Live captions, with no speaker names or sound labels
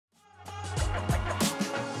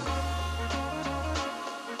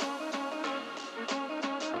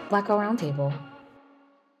Black Girl Roundtable.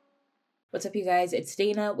 What's up, you guys? It's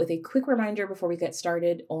Dana with a quick reminder before we get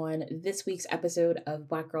started on this week's episode of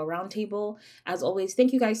Black Girl Roundtable. As always,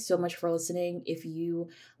 thank you guys so much for listening. If you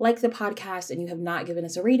like the podcast and you have not given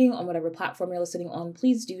us a rating on whatever platform you're listening on,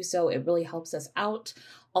 please do so. It really helps us out.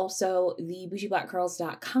 Also, the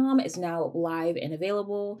bougieblackgirls.com is now live and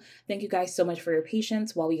available. Thank you guys so much for your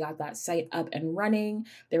patience while we got that site up and running.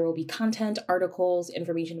 There will be content, articles,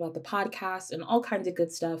 information about the podcast, and all kinds of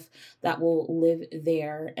good stuff that will live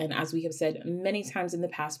there. And as we have said many times in the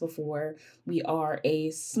past before, we are a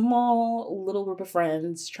small little group of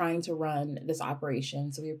friends trying to run this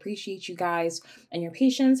operation. So we appreciate you guys and your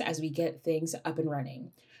patience as we get things up and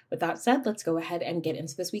running. With that said, let's go ahead and get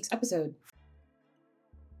into this week's episode.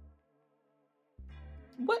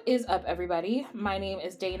 What is up, everybody? My name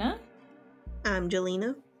is Dana. I'm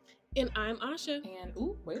Jelena. And I'm Asha. And,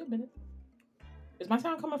 wait a minute. Is my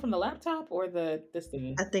sound coming from the laptop or this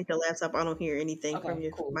thingy? I think the laptop. I don't hear anything from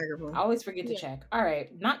your microphone. I always forget to check. All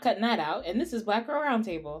right, not cutting that out. And this is Black Girl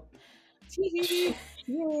Roundtable.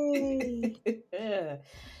 Yay!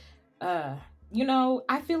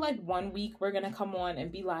 I feel like 1 week we're gonna come on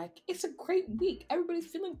and be like, it's a great week. Everybody's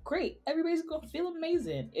feeling great. Everybody's gonna feel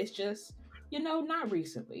amazing. It's just, not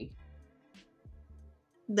recently.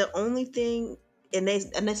 The only thing, and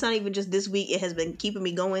that's not even just this week, it has been keeping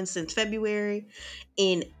me going since February.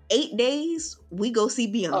 In 8 days, we go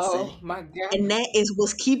see Beyonce. Oh my God. And that is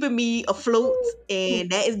what's keeping me afloat. And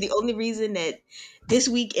that is the only reason that this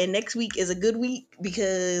week and next week is a good week,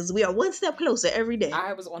 because we are one step closer every day.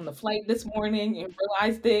 I was on the flight this morning and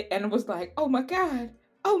realized it and was like, oh my God.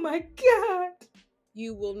 Oh my God.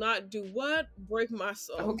 You will not do what? Break my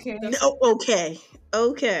soul. Okay.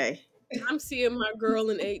 Okay. I'm seeing my girl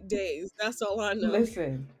in 8 days. That's all I know.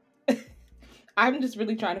 Listen, I'm just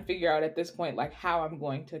really trying to figure out at this point, like, how I'm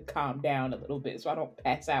going to calm down a little bit so I don't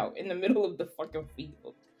pass out in the middle of the fucking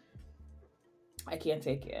field. I can't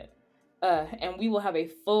take it. And we will have a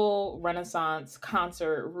full Renaissance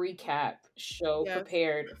concert recap show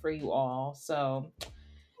prepared for you all. So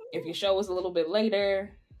if your show is a little bit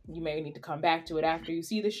later, you may need to come back to it after you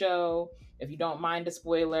see the show. If you don't mind a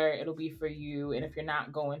spoiler, it'll be for you. And if you're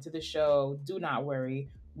not going to the show, do not worry.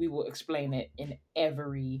 We will explain it in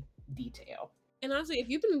every detail. And honestly, if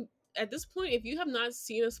you have not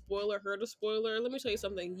seen a spoiler, heard a spoiler, let me tell you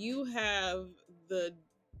something. You have the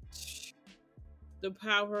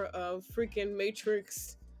power of freaking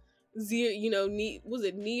Matrix, was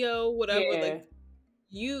it Neo, whatever? Yeah. Like,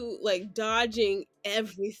 you, like, dodging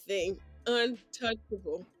everything.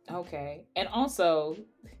 Untouchable. Okay. And also,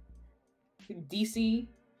 DC,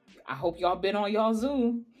 I hope y'all been on y'all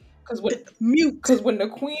Zoom. Because when the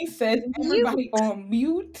queen says everybody on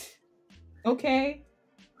mute, okay?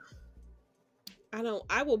 I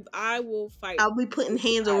will fight. I'll be putting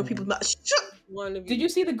hands over people's mouths. Did you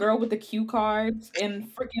see the girl with the cue cards in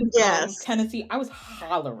freaking Tennessee? I was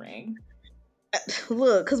hollering.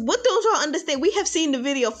 Look, because what don't y'all understand? We have seen the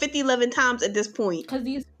video 11 times at this point. Because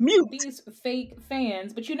these fake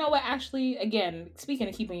fans, but you know what? Actually, again, speaking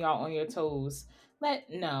of keeping y'all on your toes,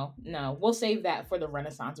 no, we'll save that for the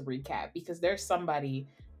Renaissance recap, because there's somebody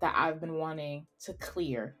that I've been wanting to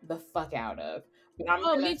clear the fuck out of. Me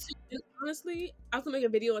too. Honestly, I was gonna make a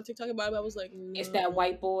video on TikTok about it, but I was like, no. It's that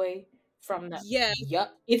white boy from the... Yeah.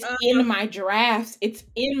 Yup. It's in my drafts. It's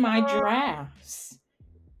in my drafts.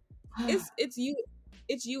 It's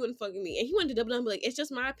you and fucking me. And he wanted to double down and be like, it's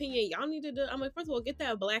just my opinion. Y'all need to do... I'm like, first of all, get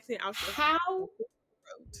that black thing out. How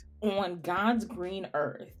on God's green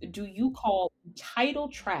earth do you call the title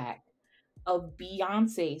track of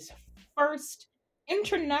Beyonce's first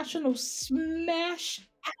international smash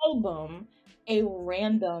album a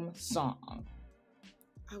random song?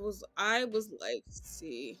 I was like,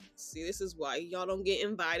 see, this is why y'all don't get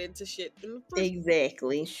invited to shit in the first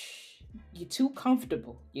Exactly. You're too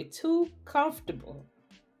comfortable.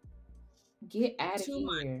 Get out of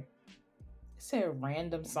here. It said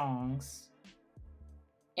random songs.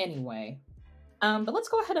 Anyway. But let's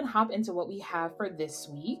go ahead and hop into what we have for this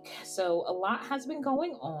week. So a lot has been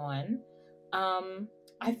going on.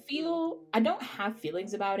 I don't have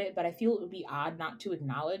feelings about it, but I feel it would be odd not to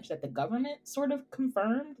acknowledge that the government sort of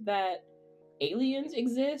confirmed that aliens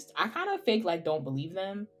exist. I kind of don't believe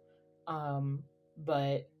them.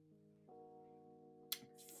 But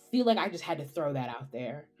feel like I just had to throw that out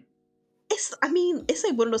there. It's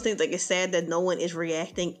like one of those things, like, it's sad that no one is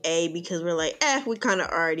reacting, A, because we're like, we kind of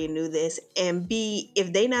already knew this, and B,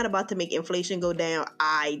 if they not about to make inflation go down,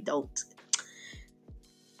 I don't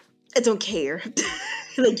care.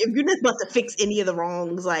 Like, if you're not about to fix any of the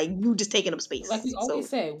wrongs, like, you just taking up space. Like we always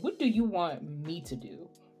say, what do you want me to do?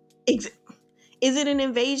 Is it an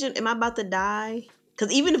invasion? Am I about to die?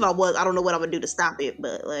 Because even if I was, I don't know what I would do to stop it.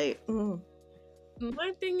 But like,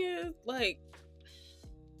 My thing is like,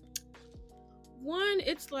 one,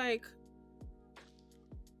 it's like,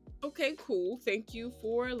 okay, cool, thank you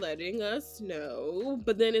for letting us know.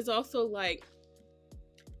 But then it's also like,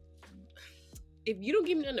 if you don't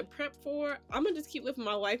give me nothing to prep for, I'm gonna just keep living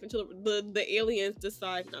my life until the aliens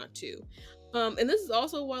decide not to. And this is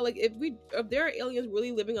also why, like, if there are aliens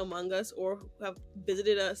really living among us or have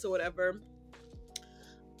visited us or whatever.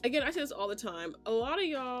 Again, I say this all the time. A lot of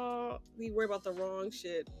y'all we worry about the wrong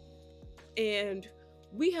shit, and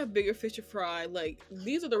we have bigger fish to fry. Like,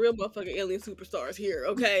 these are the real motherfucking alien superstars here,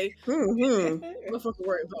 okay? Motherfucking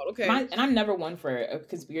worry about, okay? And I'm never one for a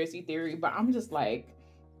conspiracy theory, but I'm just like,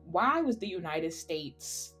 why was the United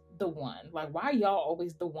States the one? Like, why y'all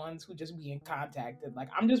always the ones who just being contacted? Like,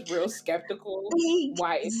 I'm just real skeptical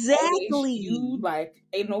why it's always you. Like,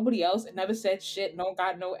 ain't nobody else. It never said shit. No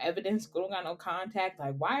got no evidence. Don't got no contact.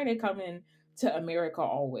 Like, why are they coming to America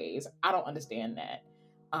always? I don't understand that.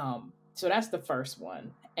 So that's the first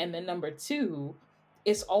one. And then number two,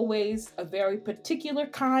 it's always a very particular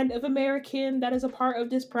kind of American that is a part of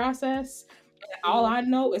this process. And all I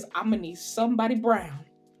know is I'm gonna need somebody brown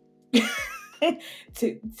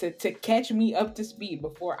to catch me up to speed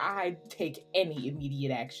before I take any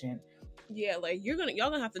immediate action. Yeah, like y'all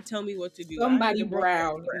gonna have to tell me what to do. Somebody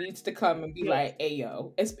brown needs to come and be like, "Hey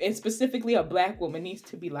yo," and specifically a black woman needs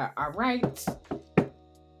to be like, "All right,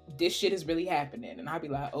 this shit is really happening," and I'll be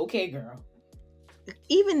like, "Okay, girl."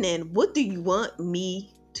 Even then, what do you want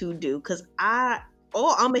me to do? Because all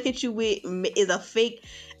I'm gonna hit you with is a fake.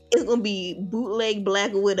 It's gonna be bootleg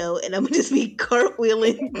Black Widow, and I'm gonna just be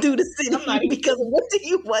cartwheeling through the city because what do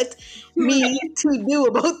you want me to do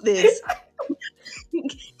about this?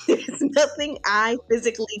 There's nothing I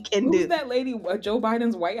physically can do. Who's that lady, Joe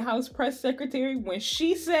Biden's White House press secretary? When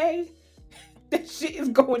she say that shit is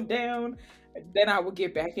going down, then I will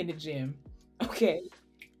get back in the gym. Okay.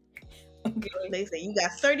 They say you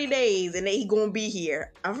got 30 days and they gonna be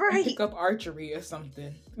here. All right. Pick up archery or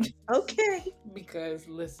something. Okay. Because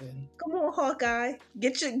listen, come on, Hawkeye,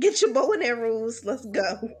 get your bow and arrows. Let's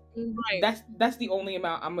go. Right. That's the only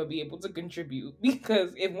amount I'm gonna be able to contribute.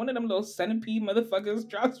 Because if one of them little centipede motherfuckers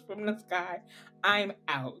drops from the sky, I'm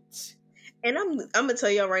out. And I'm gonna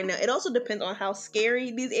tell y'all right now, it also depends on how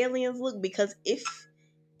scary these aliens look. Because if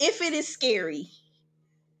it is scary,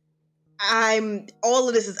 all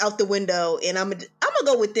of this is out the window, and I'm gonna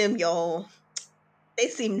go with them, y'all. They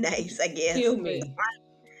seem nice, I guess. Kill me.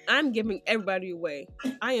 I'm giving everybody away.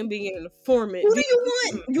 I am being an informant. Who do you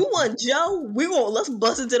want? You want Joe? Let's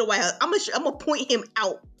bust into the White House. I'm gonna point him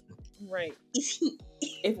out. Right.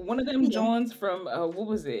 If one of them Johns from what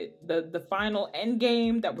was it? The final end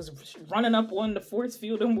game that was running up on the force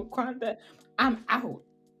field in Wakanda, I'm out.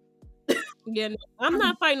 Yeah, no, I'm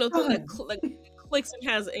not fighting no thing that clicks and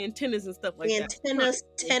has antennas and stuff like that. Antennas,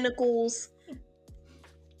 tentacles.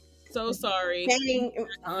 So sorry.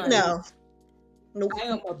 No. Nope. I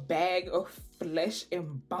am a bag of flesh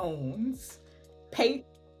and bones. Paper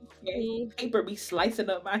be slicing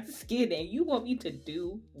up my skin, and you want me to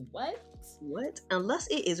do what? What? Unless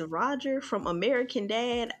it is Roger from American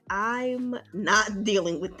Dad, I'm not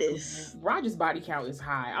dealing with this. Roger's body count is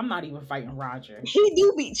high. I'm not even fighting Roger. He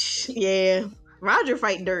do be, yeah. Roger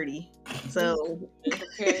fight dirty, so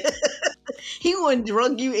okay. He gonna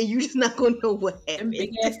drug you, and you just not gonna know what happened.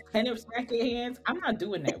 Big ass tennis racket hands. I'm not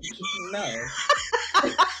doing that.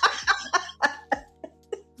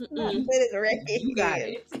 No. You got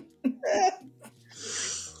it.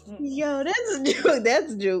 Yo, that's a joke.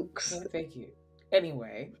 That's jokes. Well, thank you.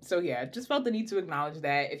 Anyway, so yeah, just felt the need to acknowledge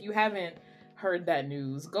that. If you haven't heard that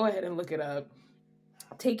news, go ahead and look it up.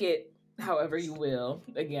 Take it however you will.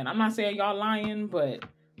 Again, I'm not saying y'all lying, but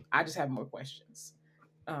I just have more questions.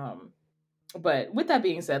 But with that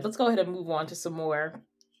being said, let's go ahead and move on to some more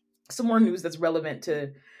news that's relevant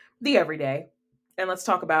to the everyday. And let's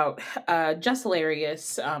talk about Jess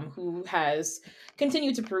Hilarious, who has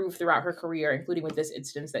continued to prove throughout her career, including with this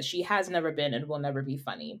instance, that she has never been and will never be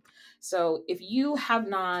funny. So if you have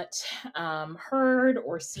not heard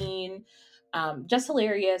or seen, Jess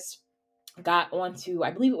Hilarious got onto,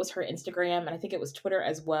 I believe it was her Instagram, and I think it was Twitter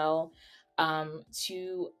as well,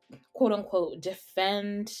 to quote unquote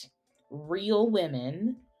defend real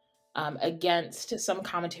women against some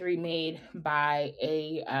commentary made by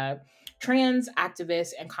a trans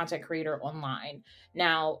activist and content creator online.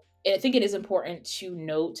 Now, I think it is important to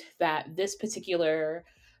note that this particular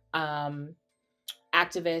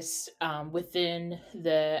activist within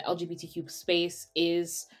the LGBTQ space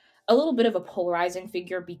is a little bit of a polarizing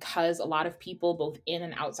figure because a lot of people, both in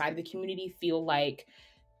and outside of the community, feel like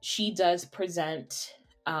she does present,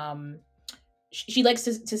 she likes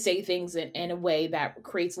to say things in a way that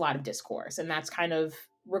creates a lot of discourse. And that's kind of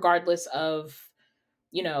regardless of,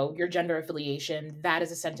 your gender affiliation, that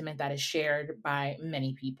is a sentiment that is shared by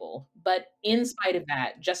many people. But in spite of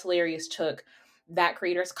that, Just Hilarious took that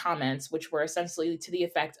creator's comments, which were essentially to the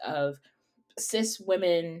effect of cis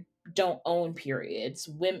women don't own periods.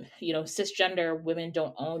 Women, cisgender women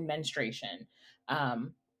don't own menstruation.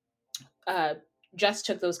 Um, uh, just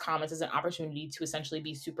took those comments as an opportunity to essentially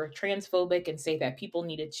be super transphobic and say that people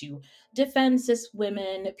needed to defend cis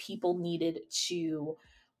women, people needed to,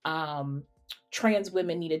 trans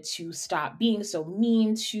women needed to stop being so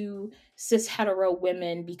mean to cis hetero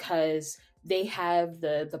women because they have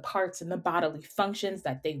the parts and the bodily functions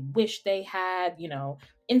that they wish they had,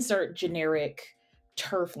 insert generic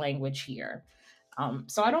turf language here.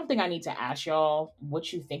 So I don't think I need to ask y'all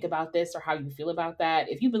what you think about this or how you feel about that.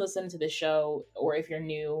 If you've been listening to this show or if you're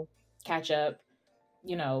new, catch up,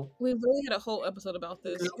 We really had a whole episode about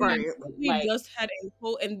this. Right. We just had a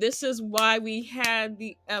whole, and this is why we had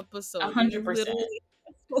the episode. 100%. We literally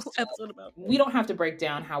had a whole episode about this. We don't have to break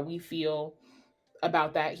down how we feel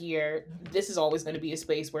about that here. This is always going to be a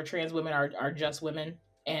space where trans women are just women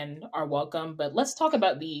and are welcome. But let's talk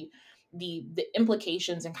about the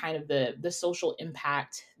implications and kind of the social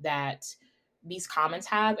impact that these comments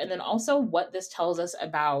have, and then also what this tells us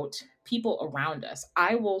about people around us.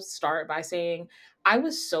 I will start by saying I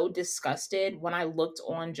was so disgusted when I looked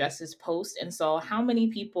on Jess's post and saw how many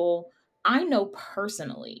people I know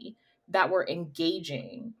personally that were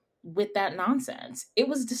engaging with that nonsense. It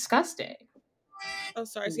was disgusting. Oh,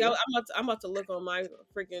 sorry. See, I'm about to look on my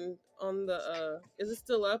freaking on the. Is it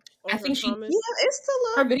still up? On I think her comments? Yeah, it's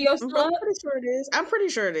still up. Her video's still up? I'm pretty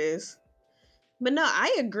sure it is. But no,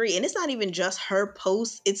 I agree. And it's not even just her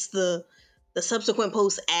post. It's the subsequent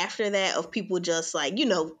posts after that of people just like,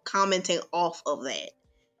 commenting off of that.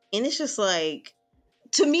 And it's just like,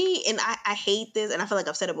 to me, and I hate this, and I feel like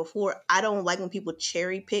I've said it before, I don't like when people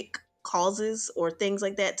cherry pick causes or things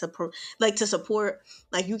like that to support.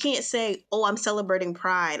 Like, you can't say, oh, I'm celebrating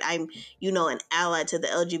pride, I'm an ally to the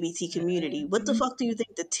LGBT community. What the fuck do you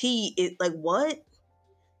think the T is? Like, what?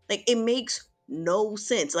 Like, it makes no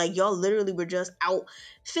sense. Like, y'all literally were just out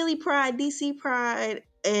Philly pride, DC pride,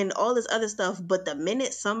 and all this other stuff, but the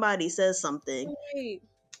minute somebody says something, Wait.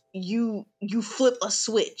 you flip a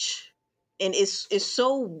switch, and it's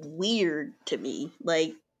so weird to me.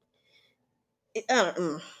 Like,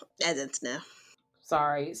 that's now.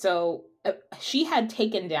 Sorry. So she had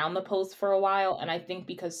taken down the post for a while, and I think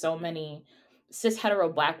because so many cis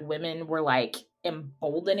hetero Black women were like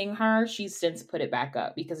emboldening her, she's since put it back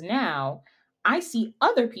up because now I see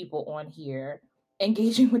other people on here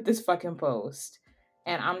engaging with this fucking post,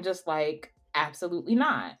 and I'm just like, absolutely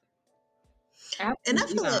not.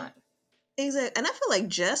 Absolutely not. Exactly, and I feel like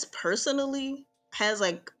Jess personally has,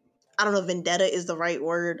 like, I don't know if vendetta is the right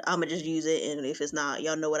word. I'm gonna just use it, and if it's not,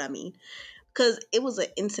 y'all know what I mean. Because it was an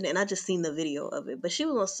incident, and I just seen the video of it. But she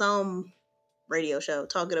was on some radio show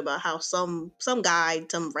talking about how some guy,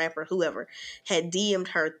 some rapper, whoever, had DM'd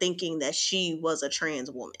her thinking that she was a trans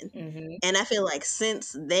woman. Mm-hmm. And I feel like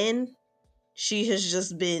since then, she has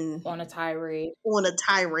just been on a tirade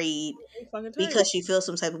because she feels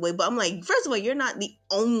some type of way. But I'm like, first of all, you're not the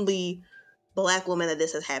only Black woman that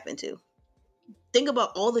this has happened to. Think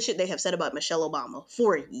about all the shit they have said about Michelle Obama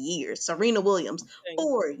for years, Serena Williams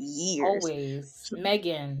for years, always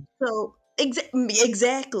Megan. So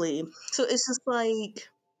exactly. So it's just like,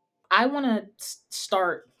 I want to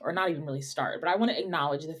start, or not even really start, but I want to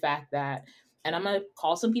acknowledge the fact that, and I'm going to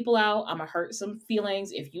call some people out, I'm going to hurt some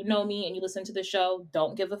feelings. If you know me and you listen to the show,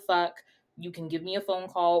 don't give a fuck. You can give me a phone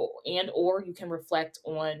call or you can reflect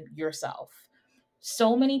on yourself.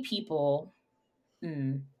 So many people,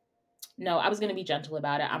 no, I was going to be gentle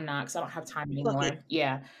about it. I'm not, because I don't have time anymore.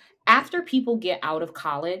 Yeah. After people get out of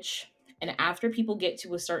college and after people get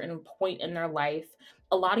to a certain point in their life,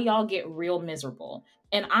 a lot of y'all get real miserable.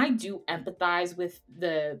 And I do empathize with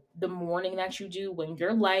the mourning that you do when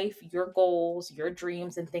your life, your goals, your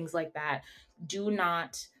dreams, and things like that do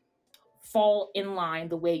not fall in line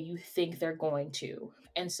the way you think they're going to.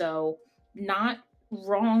 And so, not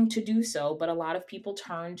wrong to do so, but a lot of people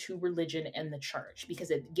turn to religion and the church because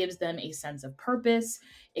it gives them a sense of purpose.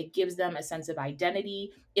 It gives them a sense of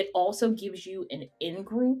identity. It also gives you an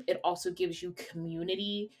in-group. It also gives you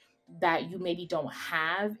community that you maybe don't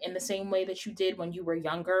have in the same way that you did when you were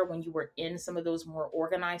younger, when you were in some of those more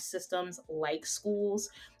organized systems like schools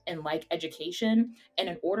and like education. And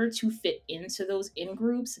in order to fit into those in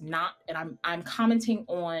groups, not, and I'm commenting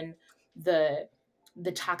on the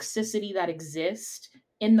toxicity that exists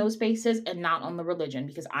in those spaces and not on the religion,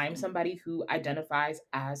 because I'm somebody who identifies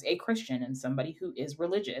as a Christian and somebody who is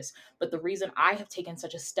religious. But the reason I have taken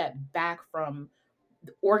such a step back from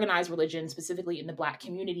organized religion, specifically in the Black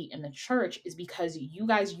community in the church, is because you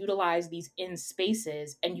guys utilize these in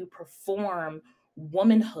spaces and you perform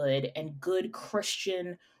womanhood and good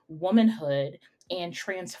Christian womanhood and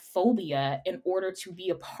transphobia in order to be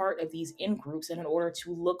a part of these in groups and in order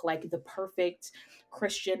to look like the perfect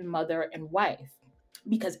Christian mother and wife.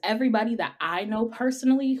 Because everybody that I know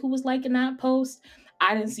personally who was liking that post,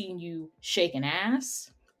 I didn't see you shaking ass,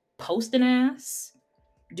 posting ass,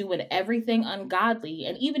 doing everything ungodly.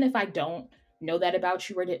 And even if I don't know that about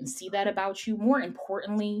you or didn't see that about you, more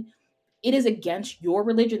importantly, it is against your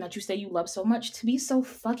religion that you say you love so much to be so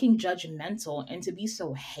fucking judgmental and to be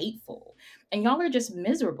so hateful. And y'all are just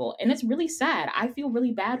miserable. And it's really sad. I feel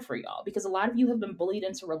really bad for y'all because a lot of you have been bullied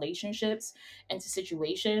into relationships and to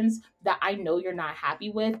situations that I know you're not happy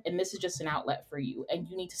with. And this is just an outlet for you. And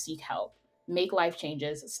you need to seek help. Make life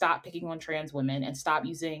changes. Stop picking on trans women and stop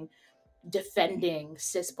using defending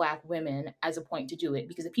cis Black women as a point to do it,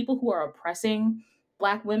 because the people who are oppressing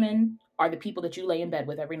Black women are the people that you lay in bed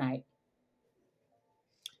with every night.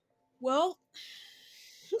 Well,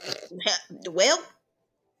 Well,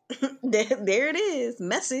 there it is.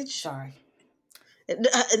 Message. Sorry.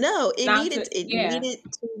 No, it Not needed to, yeah. needed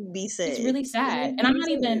to be said. It's really It sad. needed And to I'm be not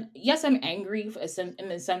said. even, yes, I'm angry in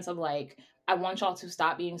the sense of like, I want y'all to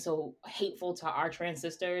stop being so hateful to our trans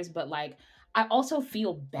sisters, but like, I also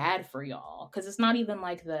feel bad for y'all because it's not even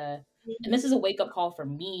like and this is a wake up call for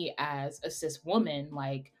me as a cis woman.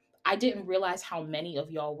 Like, I didn't realize how many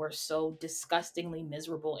of y'all were so disgustingly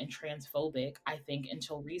miserable and transphobic, I think,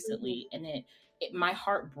 until recently. And my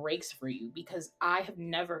heart breaks for you because I have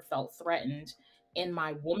never felt threatened in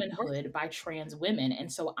my womanhood by trans women.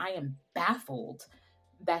 And so I am baffled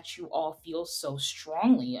that you all feel so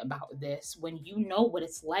strongly about this when you know what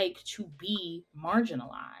it's like to be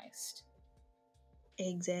marginalized.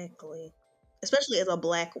 Exactly. Especially as a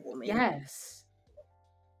Black woman. Yes.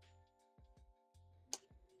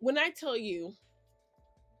 when I tell you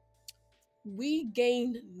we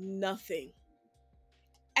gained nothing,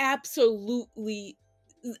 absolutely,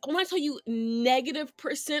 when I tell you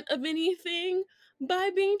 -% of anything by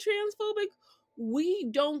being transphobic, we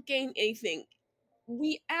don't gain anything.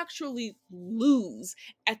 We actually lose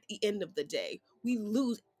at the end of the day. We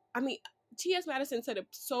lose. I mean, T.S. Madison said it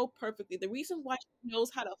so perfectly. The reason why she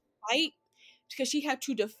knows how to fight because she had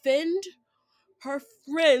to defend her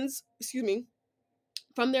friends,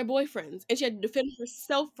 from their boyfriends, and she had to defend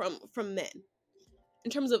herself from men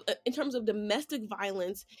in terms of domestic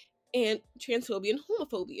violence and transphobia and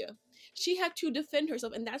homophobia. She had to defend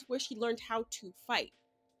herself, and that's where she learned how to fight.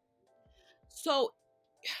 So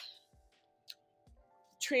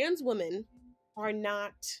trans women are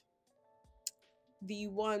not the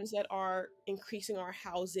ones that are increasing our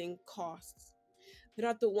housing costs. They're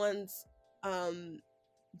not the ones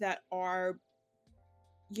that are,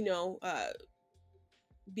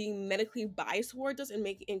 being medically biased towards us and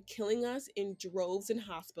killing us in droves in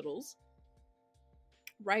hospitals.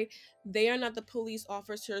 Right? They are not the police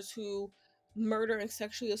officers who murder and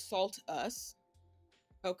sexually assault us.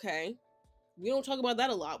 Okay? We don't talk about that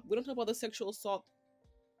a lot. We don't talk about the sexual assault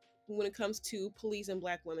when it comes to police and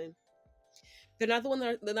Black women. They're not the ones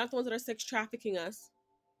that are sex trafficking us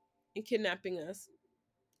and kidnapping us.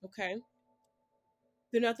 Okay?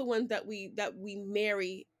 They're not the ones that we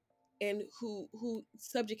marry and who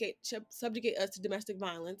subjugate us to domestic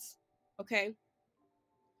violence. Okay?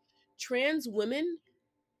 Trans women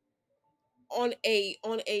on a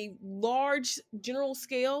large general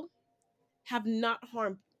scale have not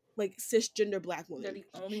harmed like cisgender Black women. They're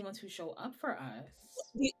the only ones who show up for us.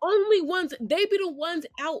 The only ones, they be the ones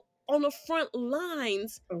out on the front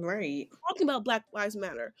lines, right, talking about Black Lives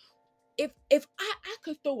Matter. If I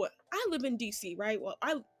could throw I live in DC, right? Well,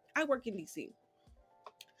 I work in DC.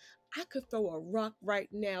 I could throw a rock right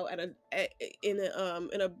now in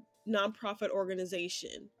a nonprofit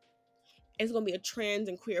organization. It's gonna be a trans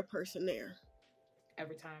and queer person there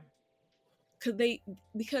every time.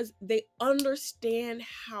 Because they understand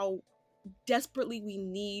how desperately we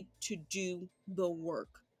need to do the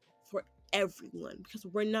work for everyone, because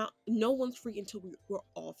no one's free until we're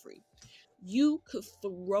all free. You could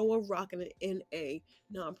throw a rock in a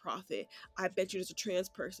nonprofit. I bet you there's a trans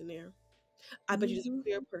person there. I bet you there's a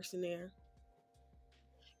queer person there.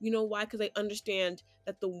 You know why? Because I understand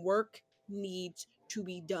that the work needs to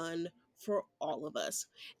be done for all of us.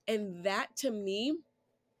 And that to me,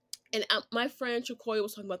 and my friend Chakoya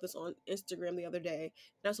was talking about this on Instagram the other day,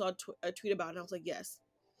 and I saw a tweet about it, and I was like, yes,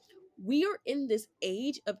 we are in this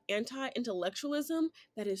age of anti-intellectualism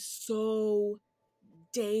that is so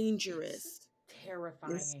dangerous.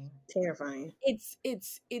 Terrifying. It's terrifying.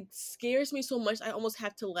 It scares me so much. I almost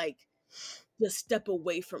have to like just step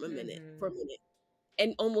away from for a minute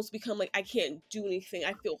and almost become like I can't do anything.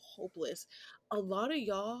 I feel hopeless. A lot of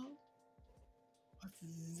y'all are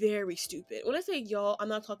very stupid. When I say y'all, I'm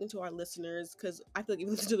not talking to our listeners because I feel like if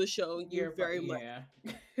you listen to the show, you're very much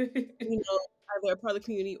either a part of the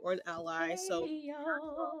community or an ally. Hey, so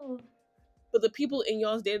y'all. But the people in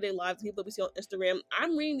y'all's day-to-day lives, the people that we see on Instagram,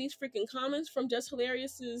 I'm reading these freaking comments from Just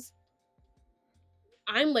Hilarious's.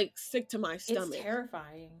 I'm like sick to my stomach. It's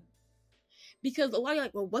terrifying. Because a lot of you are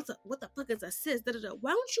like, well, what the fuck is a cis? Da-da-da.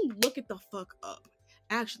 Why don't you look it the fuck up?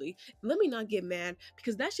 Actually, let me not get mad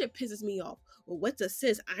because that shit pisses me off. Well, what's a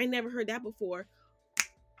cis? I never heard that before.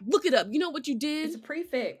 Look it up. You know what you did? It's a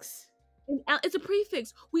prefix. It's a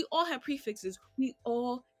prefix. We all have prefixes. We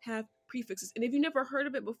all have prefixes. And if you never heard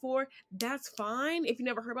of it before, that's fine. If you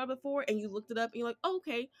never heard about it before and you looked it up and you're like, oh,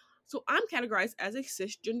 okay, so I'm categorized as a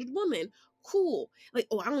cisgendered woman. Cool. Like,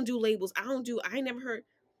 oh, I don't do labels. I never heard.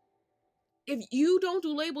 If you don't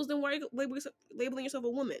do labels, then why are you labeling yourself a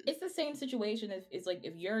woman? It's the same situation as it's like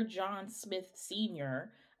if you're John Smith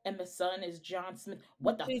Sr. and the son is John Smith.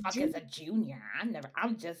 What the fuck is a junior?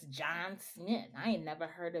 I'm just John Smith. I ain't never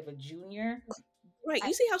heard of a junior. Right.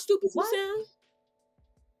 You see how stupid you sound?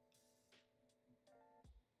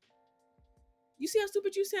 You see how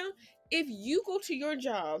stupid you sound? If you go to your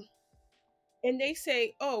job and they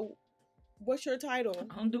say, oh, what's your title?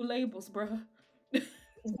 I don't do labels, bro.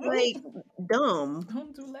 Like, dumb.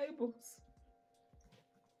 Don't do labels.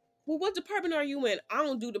 Well, what department are you in? I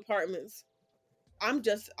don't do departments. I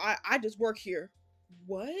just work here.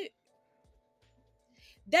 What?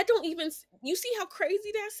 That don't even, you see how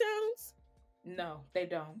crazy that sounds? No, they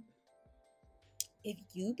don't. If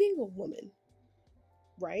you being a woman,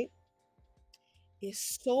 right, is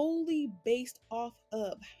solely based off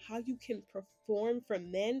of how you can perform for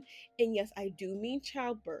men, and yes, I do mean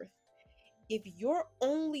childbirth. If your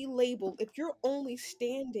only label, if you're only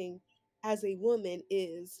standing as a woman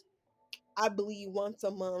is, I bleed once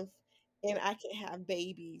a month and I can have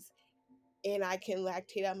babies and I can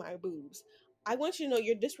lactate out my boobs, I want you to know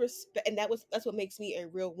you're disrespect, and that's what makes me a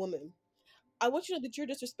real woman. I want you to know that you're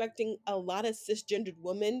disrespecting a lot of cisgendered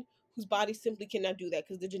women whose bodies simply cannot do that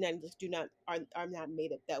because the genetics are not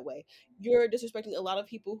made up that way. You're disrespecting a lot of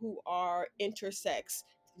people who are intersex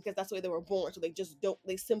because that's the way they were born. So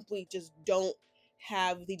they simply just don't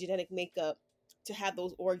have the genetic makeup to have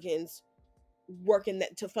those organs working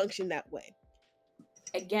that to function that way.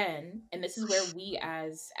 Again, and this is where we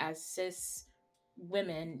as cis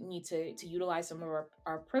women need to utilize some of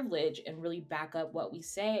our privilege and really back up what we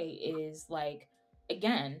say is like,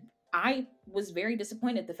 again, I was very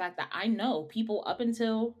disappointed the fact that I know people up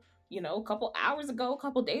until, a couple hours ago, a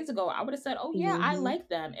couple days ago, I would have said, oh yeah, I like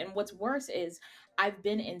them. And what's worse is I've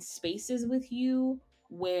been in spaces with you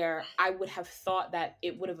where I would have thought that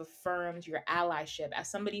it would have affirmed your allyship as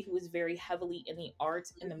somebody who is very heavily in the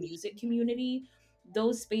arts and the music community.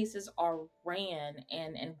 Those spaces are ran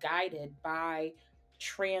and guided by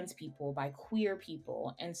trans people, by queer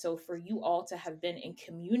people. And so for you all to have been in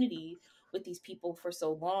community with these people for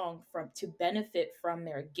so long to benefit from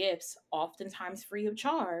their gifts, oftentimes free of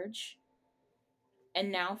charge, and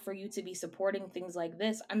now for you to be supporting things like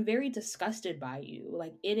this, I'm very disgusted by you.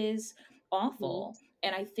 Like, it is awful.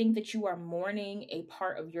 And I think that you are mourning a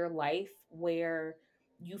part of your life where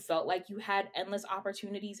you felt like you had endless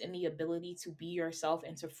opportunities and the ability to be yourself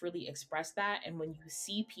and to freely express that. And when you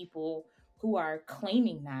see people who are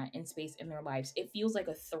claiming that in space in their lives, it feels like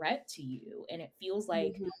a threat to you. And it feels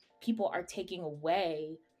like people are taking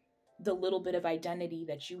away the little bit of identity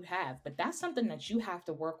that you have. But that's something that you have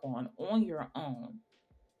to work on your own.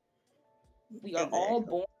 We are all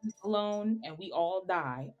born alone and we all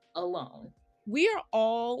die alone. We are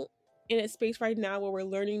all in a space right now where we're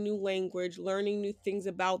learning new language, learning new things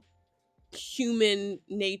about human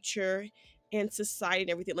nature and society and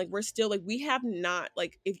everything. Like, we're still like, we have not,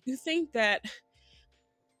 like, if you think that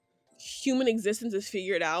human existence is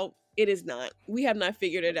figured out, it is not. We have not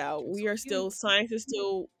figured it out. We are still, science is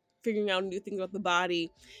still figuring out new things about the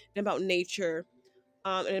body and about nature,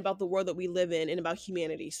 and about the world that we live in and about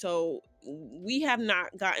humanity. So we have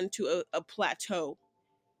not gotten to a plateau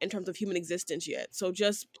in terms of human existence yet. So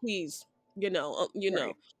just please,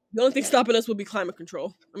 the only thing stopping us will be climate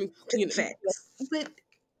control. I mean, Facts. But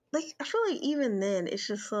like, I feel like even then, it's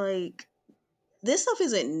just like, this stuff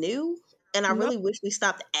isn't new. And I No. really wish we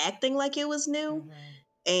stopped acting like it was new.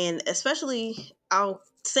 And especially, I'll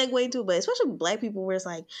segue into it, but especially Black people, where it's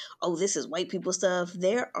like, oh, this is white people stuff.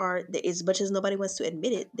 There, as much as nobody wants to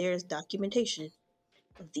admit it, there's documentation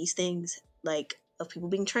of these things, like of people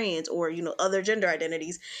being trans or, you know, other gender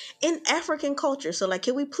identities in African culture. So, like,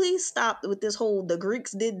 can we please stop with this whole, the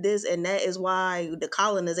Greeks did this and that is why the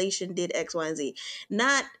colonization did X, Y, and Z?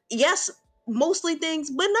 Not, yes, mostly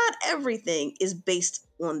things, but not everything is based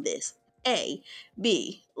on this. A.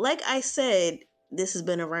 B. Like I said, this has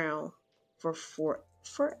been around for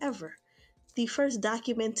forever. The first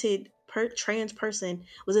documented trans person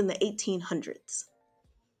was in the 1800s.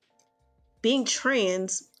 Being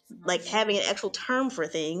trans, like having an actual term for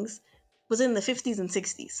things, was in the 50s and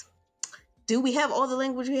 60s. Do we have all the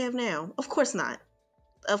language we have now? Of course not.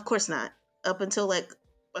 Of course not. Up until like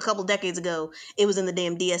a couple decades ago, it was in the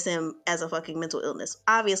damn DSM as a fucking mental illness.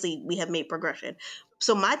 Obviously, we have made progression.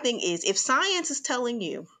 So my thing is, if science is telling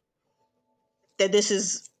you that this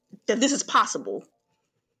is possible,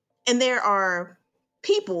 and there are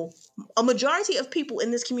people, a majority of people in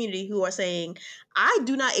this community who are saying, I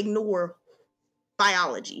do not ignore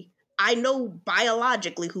biology. I know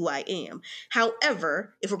biologically who I am.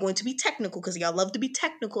 However, if we're going to be technical, because y'all love to be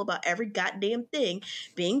technical about every goddamn thing,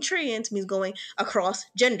 being trans means going across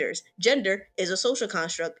genders. Gender is a social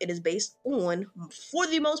construct. It is based on, for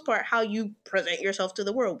the most part, how you present yourself to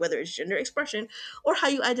the world, whether it's gender expression or how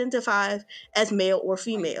you identify as male or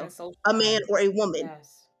female, a man or a woman.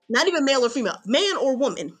 Yes. Not even male or female, man or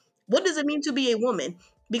woman. What does it mean to be a woman?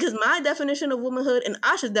 Because my definition of womanhood and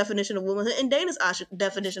Asha's definition of womanhood and Dana's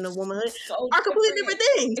definition of womanhood are completely different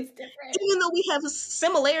things. It's different. Even though we have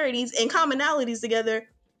similarities and commonalities together,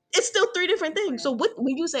 it's still three different things. So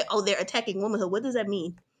when you say, oh, they're attacking womanhood, what does that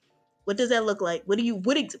mean? What does that look like? What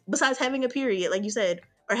besides having a period, like you said,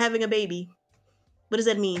 or having a baby, what does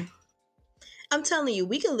that mean? I'm telling you,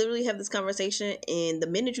 we can literally have this conversation, and the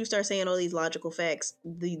minute you start saying all these logical facts,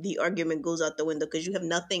 the argument goes out the window because you have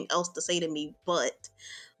nothing else to say to me but,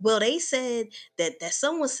 well, they said that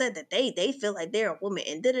someone said that they feel like they're a woman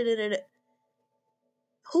and da da da da.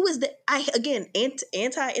 Who is that?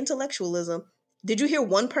 Anti-intellectualism. Did you hear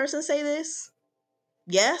one person say this?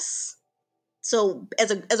 Yes. So as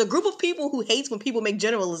a group of people who hates when people make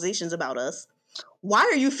generalizations about us, why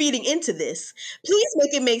are you feeding into this? Please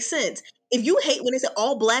make it make sense. If you hate when they say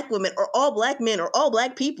all Black women or all Black men or all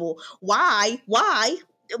Black people, why are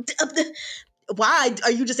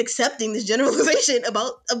you just accepting this generalization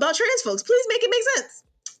about trans folks? Please make it make sense.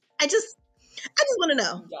 I just want to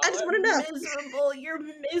know. I just want to know. Miserable. You're I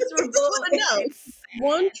just miserable. want to know.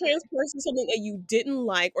 One trans person, something that you didn't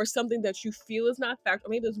like, or something that you feel is not fact, or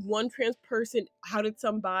maybe there's one trans person outed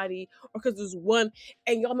somebody, or because there's one,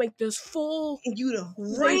 and y'all make this full. And you done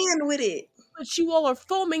ran with it. But you all are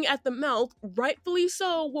foaming at the mouth, rightfully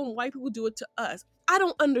so, when white people do it to us. I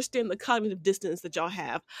don't understand the cognitive dissonance that y'all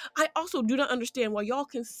have. I also do not understand why y'all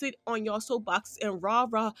can sit on y'all soapboxes and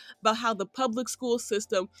rah-rah about how the public school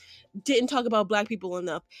system didn't talk about Black people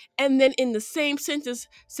enough. And then in the same sentence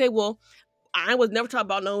say, well, I was never taught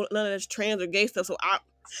about none of this trans or gay stuff, so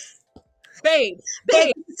babe,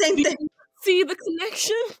 same thing. See the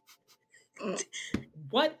connection?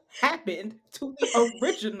 What happened to the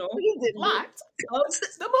original plot of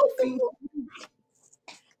the movie?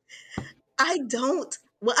 I don't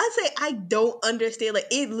understand. Like,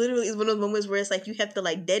 it literally is one of those moments where it's like you have to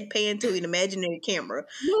like deadpan to an imaginary camera.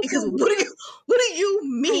 Because what do you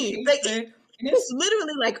mean? Like, it's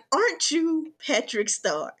literally like, aren't you Patrick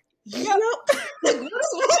Star? You know, like, what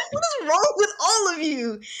is wrong with all of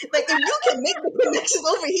you? Like, if you can make the connections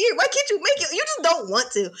over here, why can't you make it? You just don't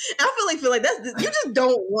want to. And I feel like you just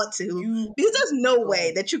don't want to, because there's no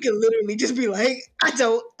way that you can literally just be like, I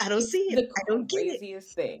don't see it. I don't get it. The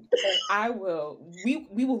craziest thing.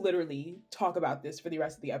 We will literally talk about this for the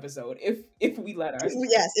rest of the episode if we let us.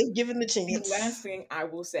 Yes, if given the chance. The last thing I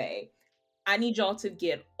will say, I need y'all to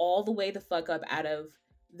get all the way the fuck up out of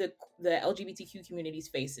the LGBTQ community's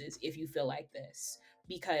faces if you feel like this,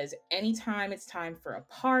 because anytime it's time for a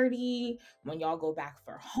party, when y'all go back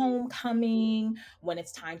for homecoming, when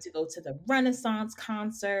it's time to go to the Renaissance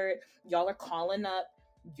concert, y'all are calling up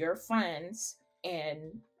your friends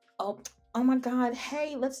and oh my god,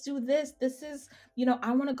 hey, let's do this is,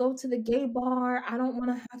 I want to go to the gay bar, I don't want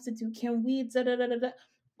to have to do, can we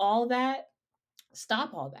all that.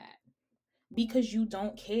 Stop all that. Because you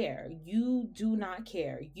don't care. You do not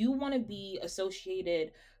care. You want to be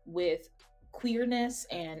associated with queerness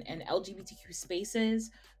and LGBTQ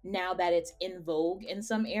spaces now that it's in vogue in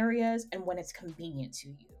some areas and when it's convenient to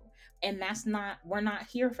you. And we're not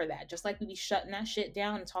here for that. Just like we be shutting that shit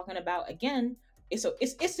down and talking about, again, it's the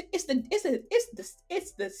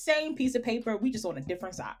same piece of paper, we just on a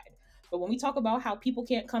different side. But when we talk about how people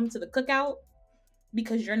can't come to the cookout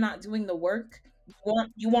because you're not doing the work,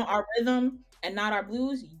 you want our rhythm and not our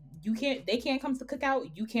blues, they can't come to the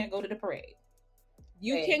cookout, you can't go to the parade.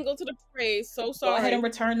 You can't go to the parade. So sorry. Go ahead and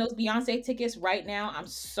return those Beyonce tickets right now. I'm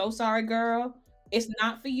so sorry, girl. It's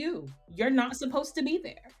not for you. You're not supposed to be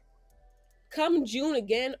there. Come June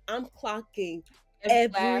again, I'm clocking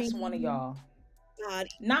every last one of y'all. God,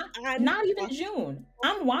 not even June.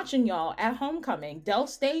 I'm watching y'all at homecoming.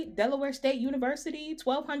 Delaware State University,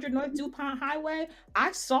 1200 North DuPont Highway.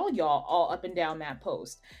 I saw y'all all up and down that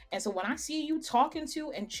post. And so when I see you talking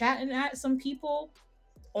to and chatting at some people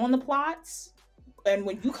on the plots, and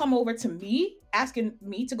when you come over to me asking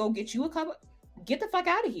me to go get you a cup, get the fuck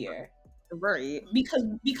out of here. Right.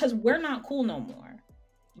 Because we're not cool no more.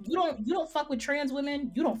 You don't fuck with trans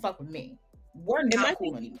women, you don't fuck with me. We're not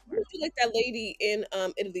cool anymore. You feel like that lady in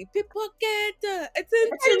Italy. Pickpocket.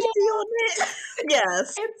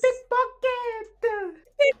 Yes. Pickpocket.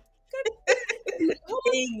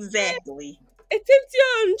 Exactly.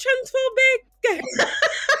 Attention, transphobic.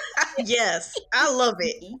 Yes, I love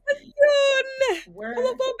it. We're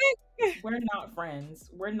not friends.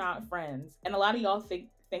 We're not friends. And a lot of y'all think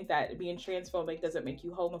that being transphobic doesn't make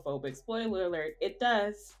you homophobic. Spoiler alert, it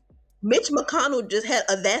does. Mitch McConnell just had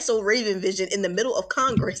a That's So Raven vision in the middle of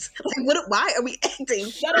Congress. Like, why are we acting?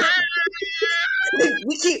 Shut up.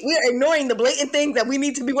 We're ignoring the blatant things that we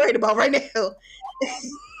need to be worried about right now.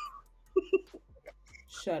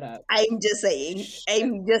 Shut up. I'm just saying.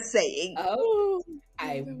 Oh,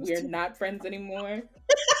 we're not friends anymore.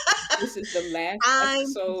 This is the last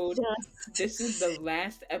episode. This is the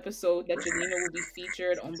last episode that Jelena will be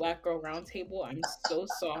featured on Black Girl Roundtable. I'm so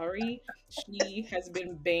sorry. She has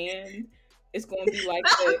been banned. It's going to be like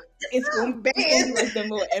the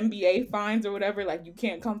little NBA fines or whatever. Like, you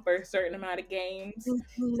can't come for a certain amount of games.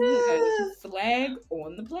 Flag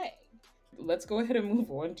on the play. Let's go ahead and move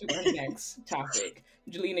on to our next topic.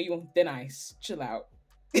 Jelena, you on thin ice. Chill out.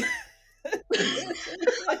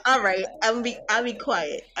 All right, I'll be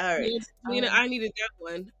quiet. All right, Jelena, I needed that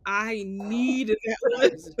one. I needed that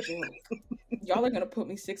one. Y'all are gonna put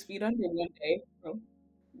me 6 feet under one day.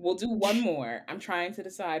 We'll do one more. I'm trying to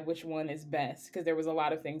decide which one is best because there was a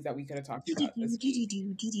lot of things that we could have talked about this week.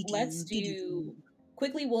 Let's do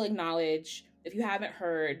quickly. We'll acknowledge, if you haven't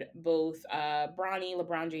heard, both Bronny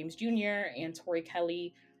LeBron James Jr. and Tori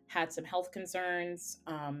Kelly had some health concerns.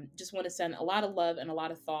 Just want to send a lot of love and a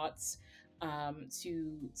lot of thoughts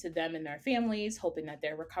to them and their families, hoping that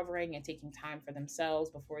they're recovering and taking time for themselves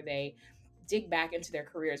before they dig back into their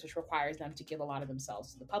careers, which requires them to give a lot of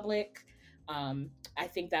themselves to the public. I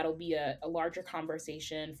think that'll be a larger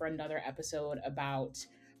conversation for another episode about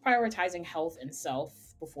prioritizing health and self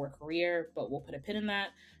before career, but we'll put a pin in that.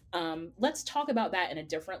 Let's talk about that in a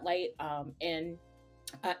different light and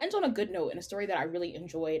end on a good note in a story that I really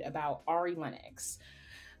enjoyed about Ari Lennox.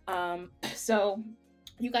 So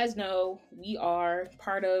you guys know we are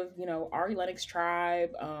part of, Ari Lennox tribe.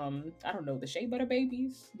 I don't know, the Shea Butter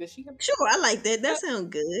Babies. Sure, I like that. That sounds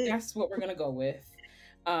good. That's what we're gonna go with.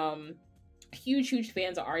 Huge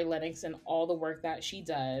fans of Ari Lennox and all the work that she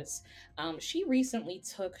does. She recently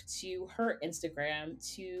took to her Instagram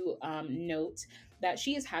to note that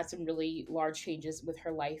she has had some really large changes with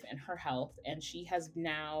her life and her health, and she has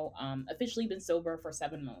now officially been sober for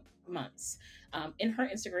 7 months. In her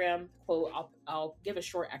Instagram quote, I'll give a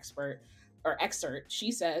short excerpt.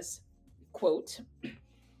 She says, quote,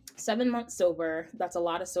 7 months sober, that's a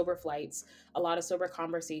lot of sober flights, a lot of sober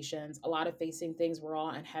conversations, a lot of facing things raw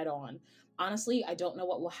and head on. Honestly, I don't know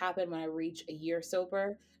what will happen when I reach a year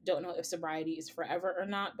sober. Don't know if sobriety is forever or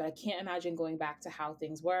not, but I can't imagine going back to how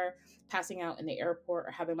things were, passing out in the airport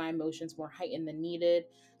or having my emotions more heightened than needed.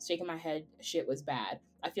 Shaking my head, shit was bad.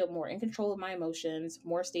 I feel more in control of my emotions,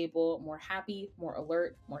 more stable, more happy, more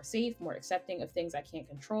alert, more safe, more accepting of things I can't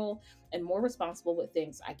control, and more responsible with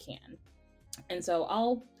things I can. And so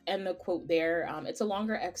I'll end the quote there. It's a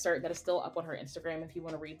longer excerpt that is still up on her Instagram if you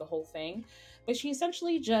want to read the whole thing. But she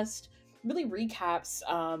essentially just really recaps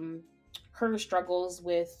her struggles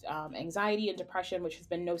with anxiety and depression, which has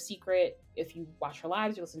been no secret if you watch her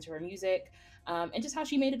lives, you listen to her music, and just how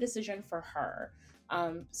she made a decision for her.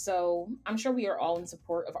 So I'm sure we are all in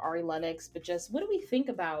support of Ari Lennox, but just what do we think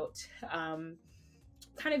about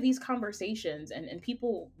kind of these conversations and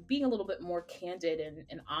people being a little bit more candid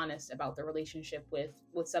and honest about their relationship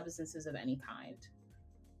with substances of any kind?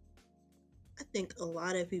 I think a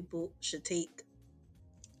lot of people should take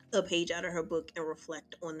a page out of her book and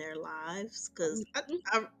reflect on their lives. Because Mhm.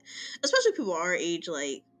 I, especially people our age,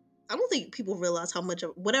 like, I don't think people realize how much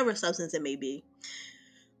of whatever substance it may be,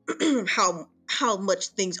 how much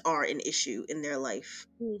things are an issue in their life.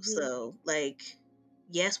 Mhm. So, like,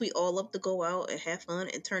 yes, we all love to go out and have fun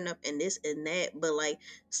and turn up and this and that, but like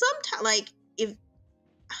sometimes, like, if,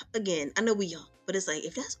 again, I know we young, but it's like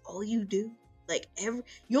if that's all you do, like, you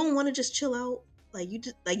don't want to just chill out, like, you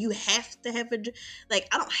just, like, you have to have like,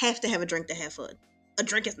 I don't have to have a drink to have fun. A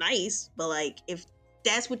drink is nice, but like, if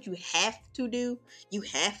that's what you have to do, you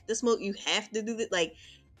have to smoke, you have to do that, like,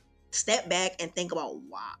 step back and think about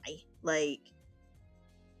why. Like,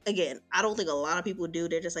 again, I don't think a lot of people do.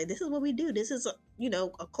 They're just like, this is what we do. This is a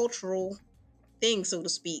cultural thing, so to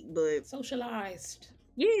speak. But Socialized.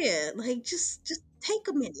 yeah, like, just take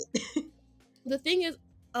a minute. The thing is,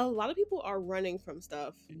 a lot of people are running from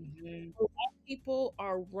stuff. Mm-hmm. A lot of people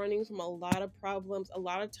are running from a lot of problems a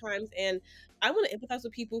lot of times, and I want to empathize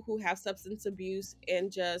with people who have substance abuse and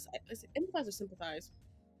just I say empathize or sympathize.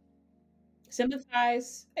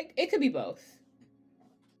 Sympathize. It could be both.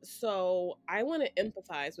 So I want to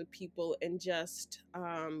empathize with people and just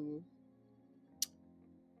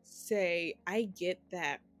say I get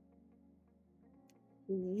that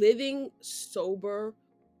living sober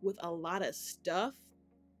with a lot of stuff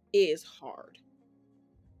is hard.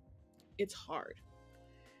 It's hard.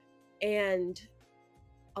 And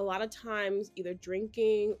a lot of times either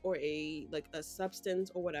drinking or a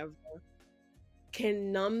substance or whatever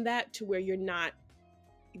can numb that to where you're not,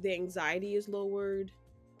 the anxiety is lowered,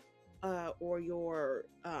 or your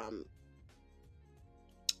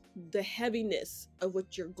the heaviness of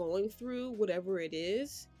what you're going through, whatever it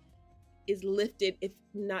is lifted, if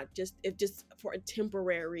just for a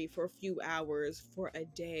temporary, for a few hours, for a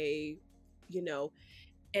day,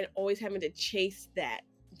 and always having to chase that,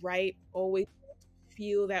 right? Always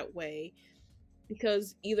feel that way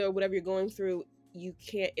because either whatever you're going through,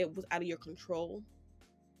 it was out of your control.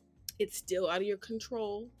 It's still out of your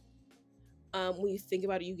control. When you think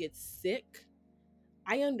about it, you get sick.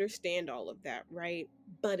 I understand all of that, right?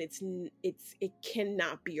 But it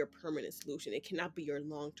cannot be your permanent solution. It cannot be your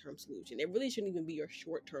long-term solution. It really shouldn't even be your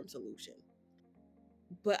short-term solution.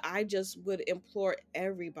 But I just would implore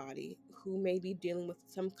everybody who may be dealing with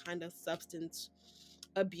some kind of substance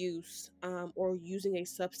abuse, or using a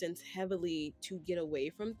substance heavily to get away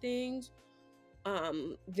from things,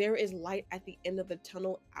 there is light at the end of the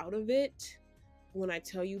tunnel out of it. When I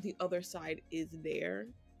tell you the other side is there,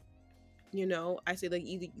 I say, like,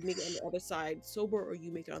 either you make it on the other side sober or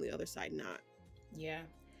you make it on the other side not. Yeah.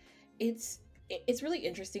 It's really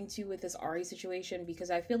interesting too with this Ari situation because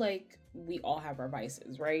I feel like we all have our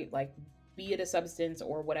vices, right? Like, be it a substance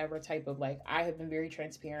or whatever type of, like, I have been very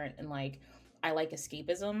transparent and, like, I like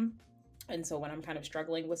escapism. And so when I'm kind of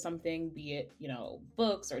struggling with something, be it,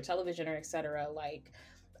 books or television or etc., like,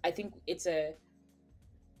 I think it's a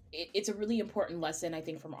really important lesson, I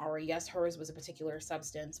think, from Ari. Yes, hers was a particular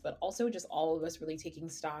substance, but also just all of us really taking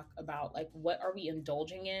stock about, like, what are we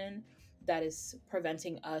indulging in that is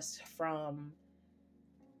preventing us from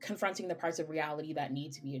confronting the parts of reality that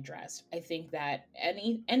need to be addressed. I think that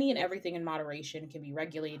any and everything in moderation can be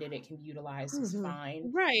regulated, it can be utilized, is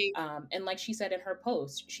fine. Right. And like she said in her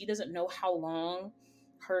post, she doesn't know how long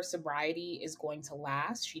her sobriety is going to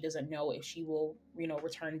last. She doesn't know if she will,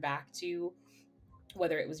 return back to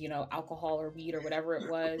whether it was, alcohol or weed or whatever it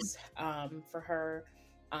was, for her,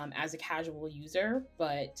 as a casual user.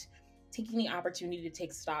 But taking the opportunity to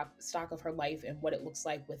take stock of her life and what it looks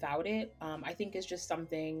like without it, I think is just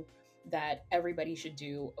something that everybody should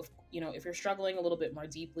do. If you're struggling a little bit more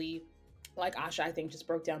deeply, like Asha, I think, just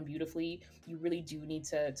broke down beautifully, you really do need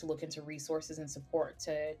to look into resources and support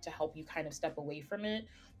to help you kind of step away from it.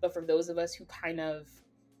 But for those of us who kind of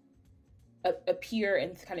appear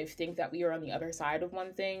and kind of think that we are on the other side of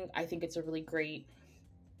one thing, I think it's a really great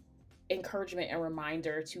encouragement and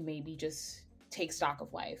reminder to maybe just take stock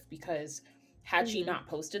of life, because had she not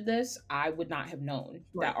posted this, I would not have known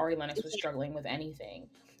that Ari Lennox was struggling with anything.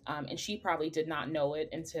 And she probably did not know it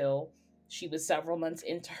until she was several months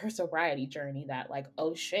into her sobriety journey that, like,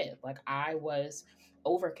 oh shit, like, I was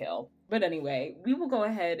overkill. But anyway, we will go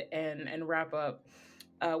ahead and wrap up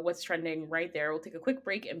what's trending right there. We'll take a quick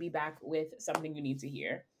break and be back with something you need to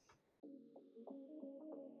hear.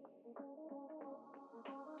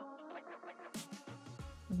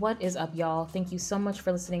 What is up, y'all? Thank you so much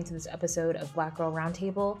for listening to this episode of Black Girl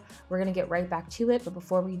Roundtable. We're going to get right back to it, but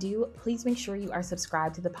before we do, please make sure you are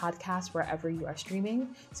subscribed to the podcast wherever you are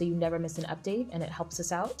streaming so you never miss an update, and it helps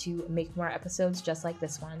us out to make more episodes just like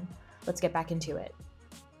this one. Let's get back into it.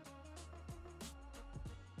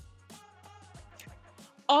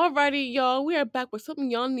 Alrighty, y'all, we are back with something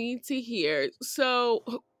y'all need to hear. So,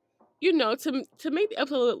 to make the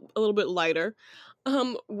episode a little bit lighter,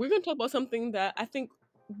 we're gonna talk about something that I think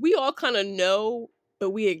we all kind of know,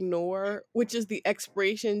 but we ignore, which is the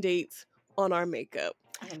expiration dates on our makeup.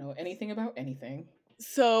 I don't know anything about anything.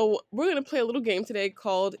 So, we're gonna play a little game today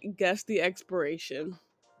called Guess the Expiration.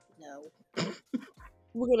 No.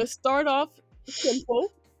 We're gonna start off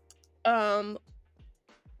simple.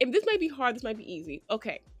 And this might be hard, this might be easy.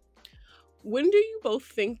 Okay. When do you both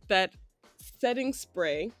think that setting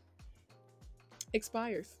spray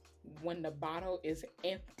expires? When the bottle is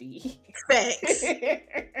empty. Facts.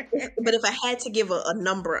 But if I had to give a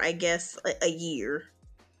number, I guess a year.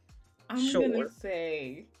 I'm gonna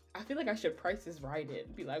say, I feel like I should price this right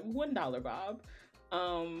in. Be like $1, Bob.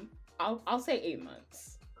 I'll say 8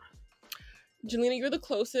 months. Jelena, you're the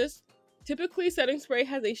closest. Typically, setting spray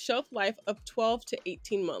has a shelf life of 12 to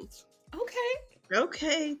 18 months. Okay. I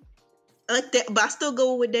like that, but I still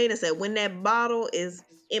go with Dana said, when that bottle is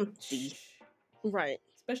empty. Right.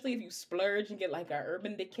 Especially if you splurge and get like a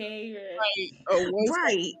Urban Decay or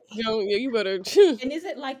Right. You better. And is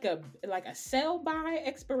it like a sell by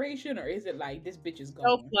expiration, or is it like this bitch is gone?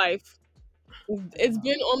 Shelf life. It's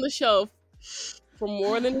been on the shelf for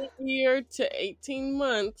more than a year to 18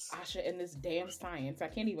 months. Asha and this damn science. I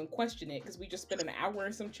can't even question it because we just spent an hour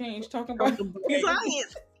and some change talking about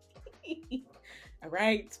science. All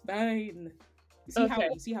right, fine.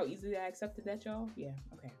 You see how easily I accepted that, y'all? Yeah,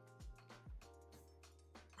 okay.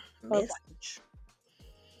 Message.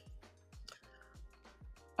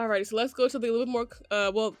 Alrighty, so let's go to the little bit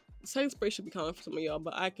more. Setting spray should be common for some of y'all,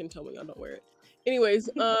 but I can tell when y'all don't wear it. Anyways,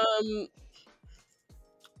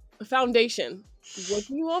 foundation. What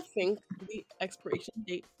do you all think the expiration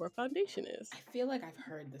date for foundation is? I feel like I've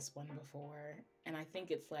heard this one before, and I think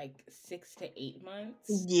it's like 6 to 8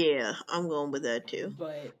 months. Yeah, I'm going with that too.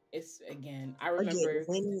 But it's, again, I remember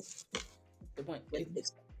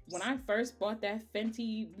when I first bought that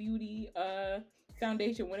Fenty Beauty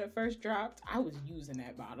foundation, when it first dropped, I was using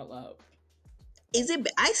that bottle up.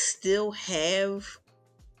 I still have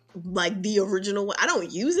like the original one. I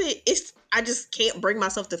don't use it. I just can't bring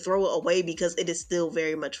myself to throw it away because it is still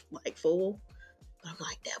very much like full. But I'm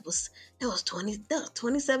like, that was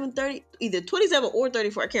 27, 30, either 27 or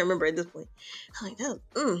 34. I can't remember at this point. I'm like,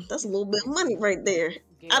 that's a little bit of money right there.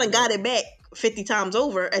 I done got it back 50 times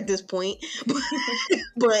over at this point.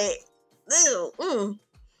 But still,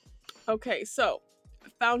 Okay, so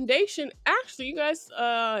foundation, actually, you guys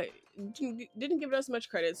didn't give us much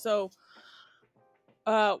credit. So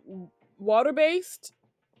water-based,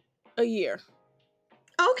 a year.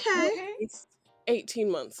 Okay. It's 18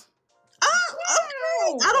 months. Oh,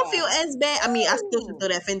 okay. I don't feel as bad. I mean, I still should throw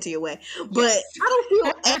that Fenty away, but I don't feel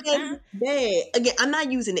as bad. Again, I'm not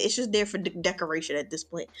using it. It's just there for decoration at this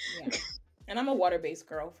point. Yeah. And I'm a water-based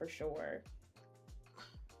girl for sure.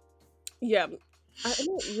 Yeah. I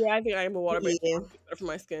think I am a water-based girl for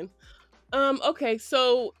my skin. Okay,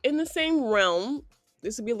 so in the same realm,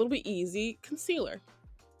 this would be a little bit easy. Concealer.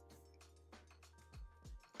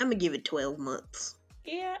 I'm gonna give it 12 months.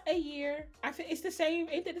 Yeah, a year. I think it's the same.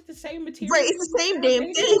 Ain't it the same material? Right, it's the same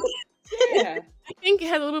damn thing. Yeah. I think it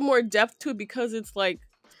has a little bit more depth to it because it's like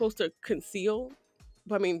supposed to conceal.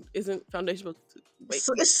 But I mean, isn't foundation supposed to? Wait.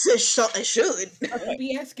 So it should. Don't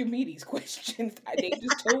be asking me these questions. They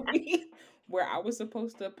just told me where I was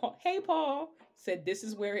supposed to. Hey, Paul said this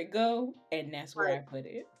is where it go, and that's where I put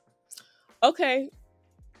it. Okay,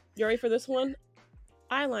 you ready for this one?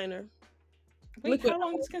 Eyeliner. Wait, how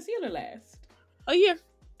long does concealer last? A year.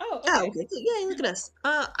 Oh, okay. Yeah, look at us.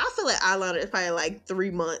 I feel like eyeliner is probably like 3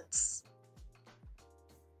 months.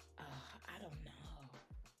 I don't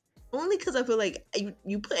know. Only because I feel like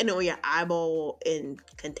you putting it on your eyeball and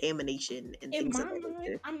contamination and in things my like mind,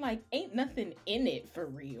 that. I'm like, ain't nothing in it for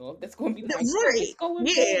real. That's going to be like, right. Going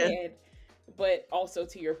bad. But also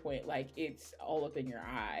to your point, like it's all up in your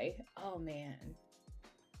eye. Oh man,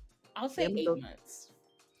 I'll say 8 months.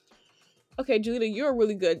 Okay, Julita, you're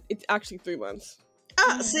really good. It's actually 3 months.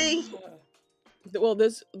 See? Well,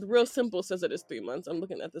 the Real Simple says it is 3 months. I'm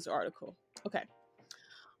looking at this article. Okay.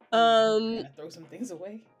 Gotta throw some things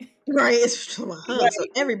away. Right. So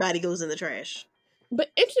everybody goes in the trash.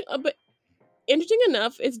 But interesting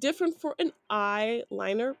enough, it's different for an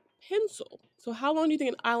eyeliner pencil. So how long do you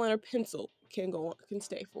think an eyeliner pencil can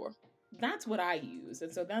stay for? That's what I use,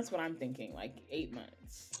 and so that's what I'm thinking. Like 8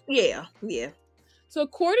 months. Yeah. So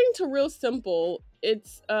according to Real Simple,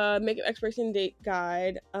 it's makeup expiration date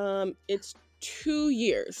guide. It's 2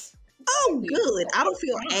 years. Oh, good. I don't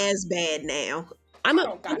feel as bad now. I'm I not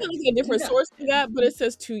don't gotta looking at a do different nothing. source for that, but it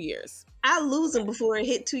says 2 years. I lose them before it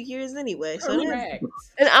hit 2 years anyway. So that's Correct.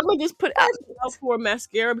 And I'm gonna just put out for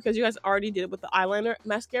mascara because you guys already did it with the eyeliner.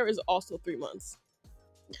 Mascara is also 3 months.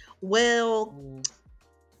 well. Ooh.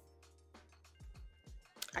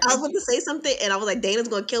 I was about to say something, and I was like, Dana's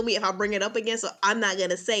gonna kill me if I bring it up again, so I'm not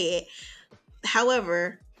gonna say it.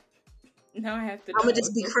 However, Now I have to. I'm gonna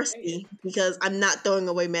just know, be so say crusty it. because I'm not throwing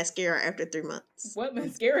away mascara after 3 months. What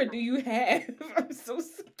mascara do you have? I'm so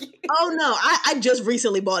scared. Oh no, I just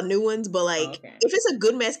recently bought new ones, but like, okay. if it's a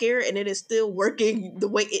good mascara and it is still working the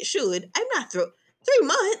way it should, I'm not 3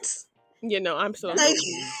 months. You know, I'm so That's Like,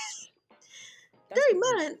 That's 3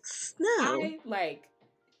 weird. months? No.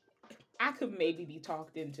 I could maybe be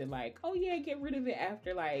talked into like, oh yeah, get rid of it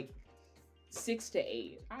after like 6 to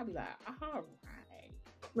 8. I'll be like, all right.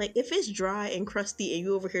 Like, if it's dry and crusty and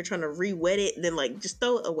you over here trying to re-wet it, then like just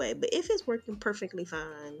throw it away. But if it's working perfectly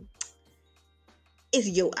fine, it's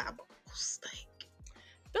your eyeballs. Like,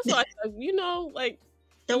 that's why I said, you know, like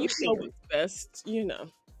don't you know share. what's best, you know.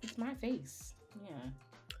 It's my face.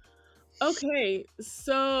 Yeah. Okay,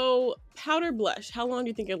 so powder blush. How long do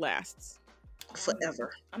you think it lasts?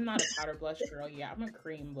 Forever. I'm not a powder blush girl. Yeah, I'm a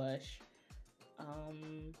cream blush.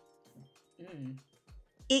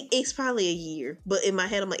 It's probably a year, but in my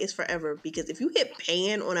head I'm like, it's forever, because if you hit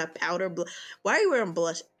pan on a powder blush, why are you wearing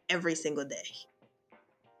blush every single day?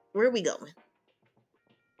 Where are we going?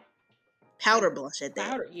 Powder blush at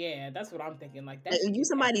that. Powder, yeah, that's what I'm thinking. Like that. Like, should you be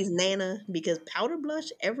somebody's bad. nana, because powder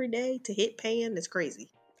blush every day to hit pan is crazy.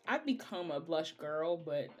 I've become a blush girl,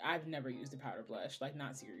 but I've never used a powder blush. Like,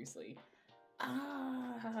 not seriously.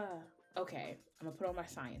 Okay. I'm gonna put on my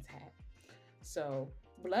science hat. So,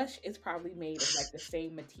 blush is probably made of like the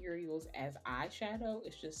same materials as eyeshadow.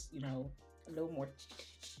 It's just, you know, a little more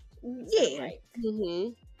Yeah. like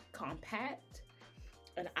Mm-hmm. compact.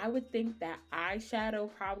 And I would think that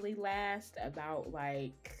eyeshadow probably lasts about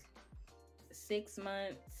like 6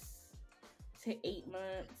 months to 8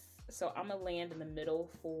 months. So I'm gonna land in the middle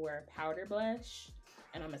for powder blush,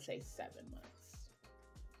 and I'm gonna say 7 months.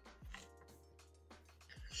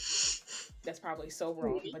 That's probably so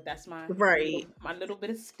wrong, but that's my Right. my little bit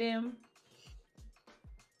of STEM.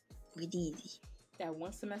 Be easy. That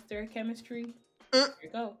 1 semester of chemistry. Mm. Here you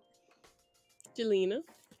go. Jelena.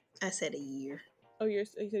 I said a year. Oh, you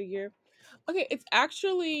said a year. Okay, it's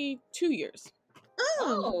actually 2 years.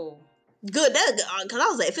 Oh. Good. Because I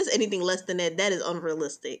was like, if it's anything less than that, that is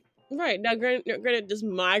unrealistic. Right. Now, granted, does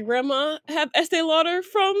my grandma have Estee Lauder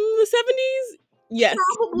from the 70s? Yes.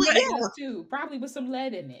 Probably, Mine yeah. does too. Probably with some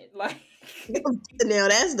lead in it. Like, Now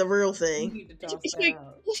that's the real we thing. need to toss She'd that be,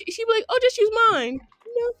 out. she'd be like, oh, just use mine.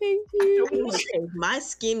 No, thank you. Okay, my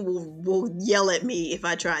skin will yell at me if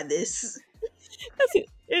I try this. That's it.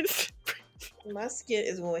 It's My skin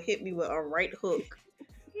is going to hit me with a right hook.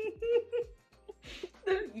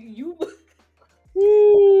 You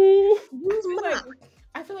Ooh.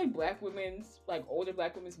 I feel like black women's, like older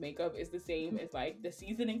black women's makeup is the same as like the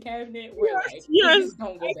seasoning cabinet, where Yes, like yes. things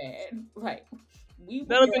don't go bad. Like we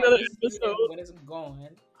That'll will be get another out this seasoning episode. when it's gone.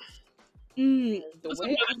 Mm. The That's way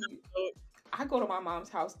another episode. I go to my mom's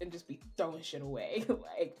house and just be throwing shit away.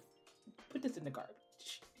 Like, put this in the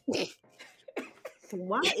garbage.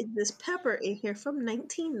 Why is this pepper in here from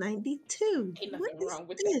 1992? Ain't What nothing is wrong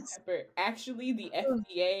with this? that pepper. Actually, the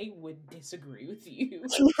FDA would disagree with you.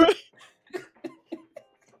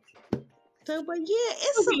 So, but yeah,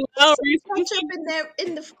 it's Okay, some well, ketchup in there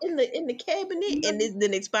in the cabinet, and it's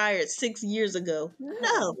been expired 6 years ago.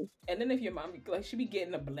 No, And then if your mom be like, she be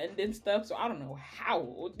getting the blending stuff, so I don't know how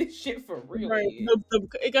old this shit for real right. is.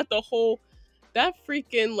 It got the whole that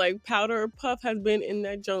freaking like powder puff has been in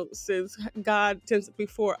that junk since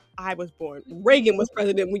before I was born. Reagan was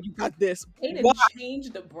president when you got this. They didn't Why? change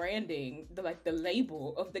the branding, the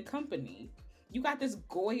label of the company. You got this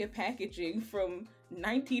Goya packaging from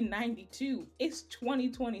 1992. It's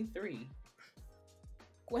 2023.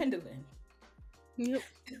 Gwendolyn. Yep.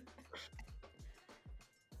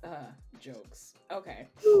 Jokes. Okay.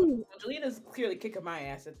 Ooh. Jelena's clearly kicking my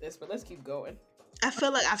ass at this, but let's keep going. I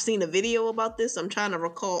feel like I've seen a video about this. I'm trying to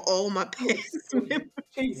recall all my past.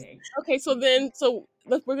 Cheating. Okay, so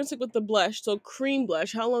we're gonna stick with the blush. So cream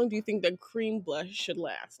blush. How long do you think that cream blush should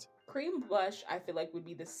last? Cream blush, I feel like, would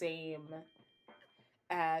be the same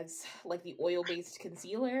as like the oil-based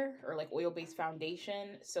concealer or like oil-based foundation.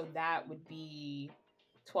 So that would be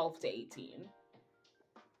 12 to 18.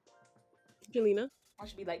 Jelena? I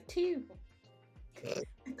should be like 2.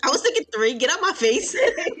 I was thinking 3. Get out my face.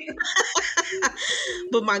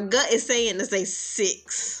 But my gut is saying to say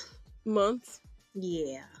 6 months.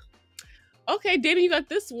 Yeah. Okay, Dana, you got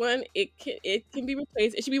this one. It can be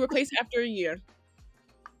replaced. It should be replaced after a year.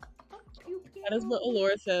 That is what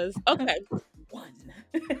Allura says. Okay. One.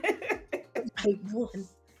 I won.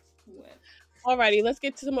 Alrighty, let's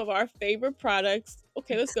get to some of our favorite products.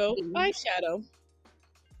 Okay, let's go. Eyeshadow.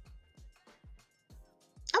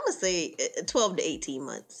 I'm gonna say 12 to 18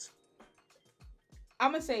 months.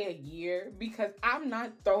 I'm gonna say a year because I'm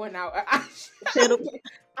not throwing out an eyeshadow. Shadow.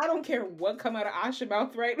 I don't care what come out of Asha's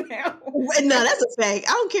mouth right now. No, that's a fact.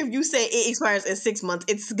 I don't care if you say it expires in 6 months.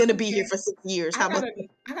 It's gonna be here for 6 years. How about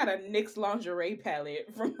I got a NYX lingerie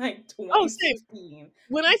palette from like Oh, same. 2016.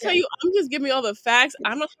 When I tell you, I'm just giving you all the facts.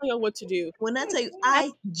 I'm not telling you what to do. when I tell you,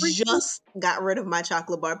 I just got rid of my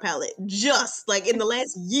chocolate bar palette. Just like in the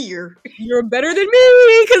last year. You're better than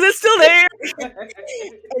me because it's still there.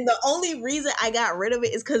 And the only reason I got rid of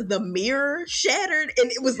it is because the mirror shattered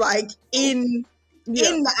and it was like in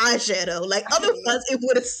the eyeshadow. Like otherwise it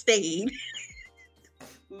would have stayed.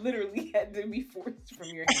 Literally had to be forced from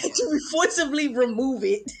your I hand. had to forcibly remove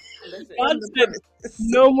it. Listen, God said,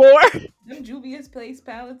 no more. them Juvia's Place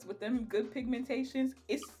palettes with them good pigmentations,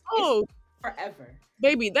 it's forever.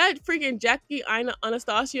 Baby, that freaking Jackie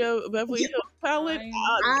Anastasia Beverly Hills palette.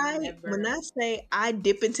 When I say I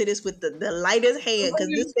dip into this with the lightest hand, because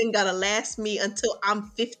this thing gotta last me until I'm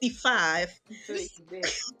 55. I'm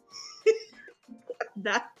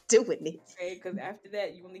not doing it. Okay, because after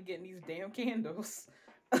that, you only getting these damn candles.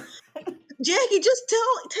 Jackie, just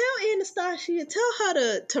tell Anastasia, tell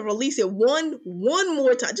her to release it one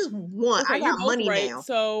more time, just one. Okay, I got money right. now.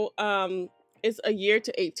 So, it's a year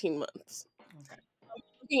to 18 months. Okay. I'm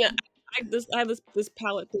looking at I have this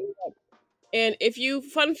palette thing up. And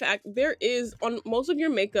fun fact, there is on most of your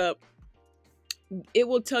makeup, it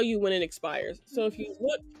will tell you when it expires. So if you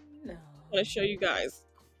look, I'm gonna show you guys.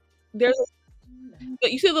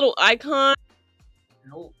 You see a little icon.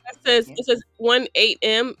 Nope. It says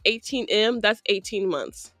 18M, 18M. That's 18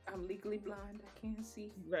 months. I'm legally blind. I can't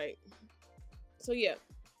see. Right. So yeah.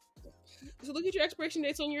 So look at your expiration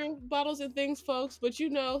dates on your bottles and things, folks. But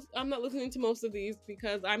I'm not listening to most of these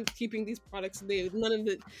because I'm keeping these products live. None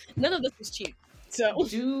of this is cheap. So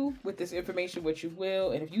do with this information what you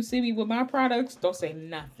will, and if you see me with my products, don't say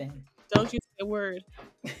nothing. Don't you say a word.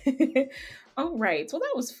 All right. Well,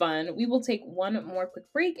 that was fun. We will take one more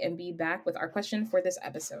quick break and be back with our question for this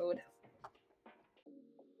episode.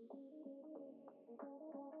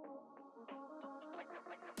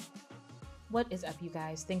 What is up, you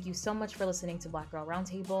guys? Thank you so much for listening to Black Girl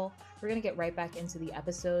Roundtable. We're going to get right back into the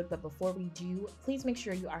episode, but before we do, please make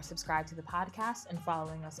sure you are subscribed to the podcast and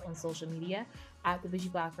following us on social media at The Bougie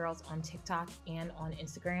Black Girls on TikTok and on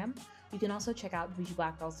Instagram. You can also check out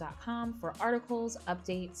BougieBlackGirls.com for articles,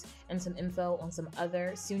 updates, and some info on some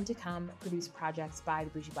other soon-to-come produced projects by the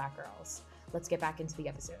Bougie Black Girls. Let's get back into the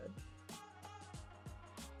episode.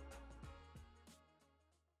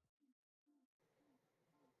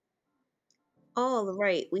 All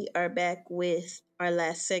right, we are back with our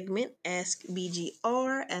last segment, Ask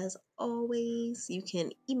BGR. As always, you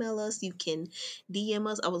can email us, you can DM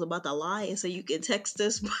us. I was about to lie and say you can text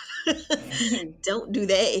us. Don't do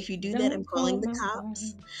that. If you do that, I'm calling the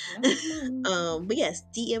cops. But yes,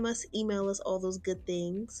 DM us, email us, all those good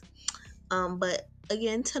things. But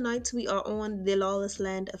again, tonight we are on the lawless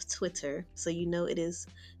land of Twitter, so you know it is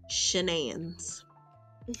shenanigans.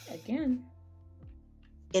 Again.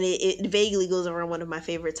 And it vaguely goes around one of my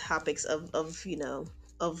favorite topics of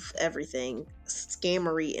everything,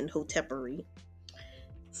 scammery and hotepery.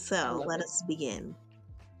 So let us begin.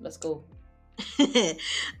 Let's go.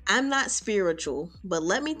 I'm not spiritual, but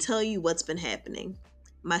let me tell you what's been happening.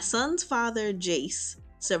 My son's father, Jace,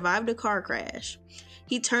 survived a car crash.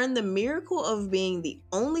 He turned the miracle of being the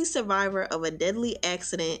only survivor of a deadly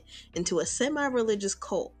accident into a semi-religious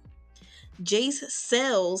cult. Jace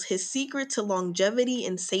sells his secret to longevity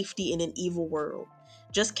and safety in an evil world.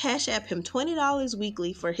 Just cash app him $20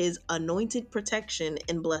 weekly for his anointed protection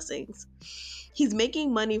and blessings. He's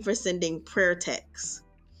making money for sending prayer texts.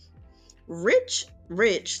 Rich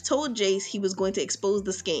told Jace he was going to expose the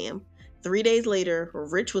scam. 3 days later,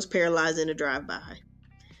 Rich was paralyzed in a drive-by.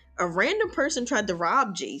 A random person tried to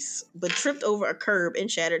rob Jace, but tripped over a curb and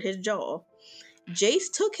shattered his jaw.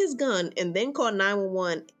 Jace took his gun and then called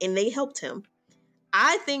 911 and they helped him.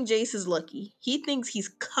 I think Jace is lucky. He thinks he's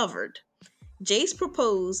covered. Jace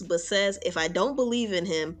proposed but says if I don't believe in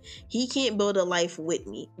him, he can't build a life with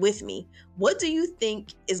me. What do you think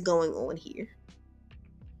is going on here?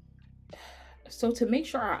 So to make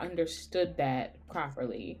sure I understood that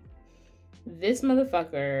properly, this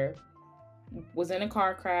motherfucker was in a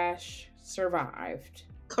car crash, survived.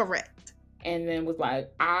 Correct. And then was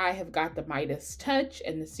like, I have got the Midas touch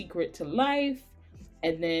and the secret to life.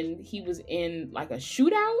 And then he was in like a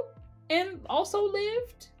shootout and also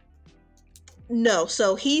lived. No,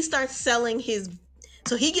 so he starts selling his.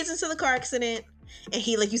 So he gets into the car accident, and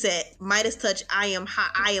he, like you said, Midas touch. I am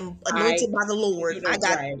anointed by the Lord. Right.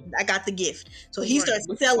 I got the gift. So he Right. starts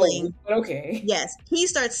With selling. souls, but okay. Yes, he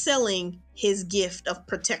starts selling his gift of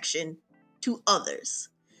protection to others.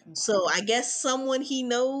 So I guess someone he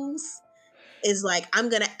knows is like, I'm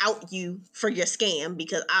gonna out you for your scam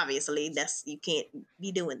because obviously that's you can't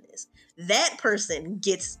be doing this. That person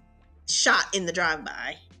gets shot in the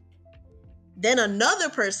drive-by. Then another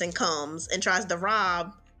person comes and tries to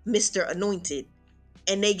rob Mr. Anointed,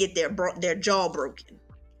 and they get their jaw broken.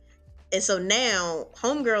 And so now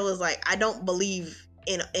Homegirl is like, I don't believe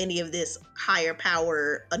in any of this higher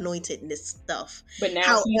power anointedness stuff. But now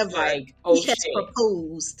However, he's like, oh he has shit.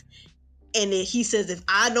 proposed, and he says, if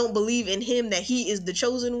I don't believe in him that he is the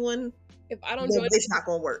chosen one, If I don't then join, it's not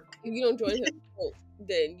gonna work. if you don't join his cult,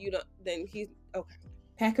 then you don't. Then he's okay.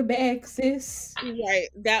 Pack a bag, sis. Right.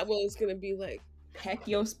 That was gonna be like, Pack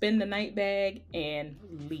your spend the night bag and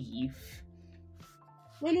leave.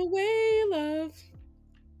 run away, love.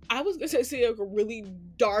 I was gonna say like a really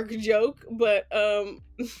dark joke, but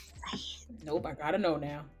Nope, I gotta know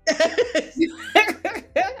now.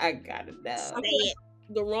 I gotta know.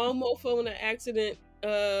 the wrong mofo in the accident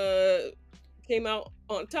came out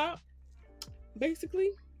on top,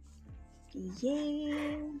 basically.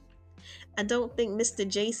 Yeah. I don't think Mr.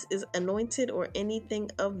 Jace is anointed or anything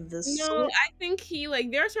of the No, sort. I think he like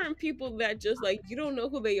there are certain people that just like you don't know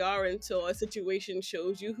who they are until a situation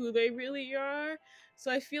shows you who they really are.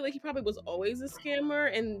 So I feel like he probably was always a scammer,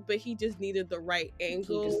 but he just needed the right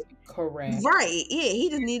angle. Correct. Right. Yeah, he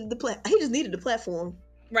just needed the platform.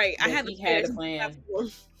 Right. I But had he the had a plan.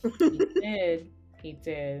 He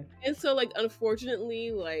did. And so like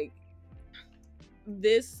unfortunately, like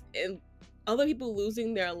this and other people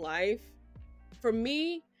losing their life, for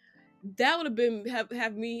me, that would have been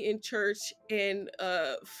have me in church and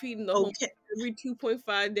feeding the home every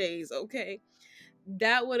 2.5 days, okay?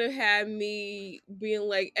 That would have had me being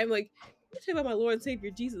like, I'm like, you talk about my Lord and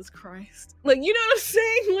Savior Jesus Christ. Like, you know what I'm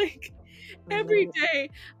saying? Like every day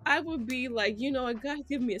I would be like, you know, God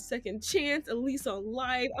give me a second chance, at least on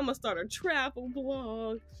life. I'm gonna start a travel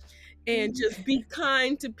blog and just be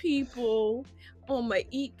kind to people on my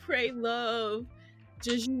eat, pray, love.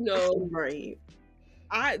 Just, you know, right.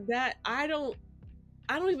 I don't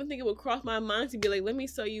even think it would cross my mind to be like, let me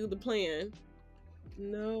sell you the plan.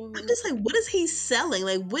 No. I'm just like, what is he selling?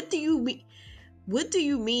 Like, what do you mean? What do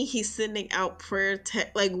you mean he's sending out prayer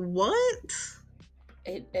text? Like, what?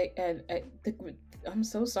 I'm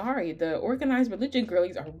so sorry. The organized religion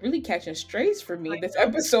girlies are really catching strays for me this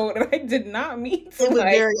episode, and I did not mean to. It was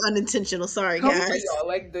very unintentional. Sorry, come guys. for y'all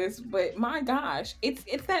like this, but my gosh,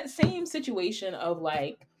 it's that same situation of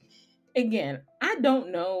like, again, I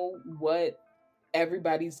don't know what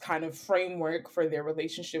everybody's kind of framework for their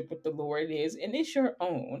relationship with the Lord is, and it's your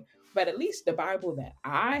own. But at least the Bible that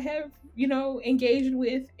I have, you know, engaged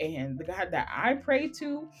with and the God that I pray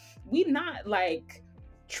to, we not like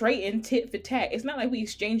trading tit for tat. It's not like we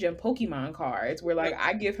exchanging Pokemon cards where like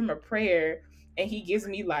I give him a prayer and he gives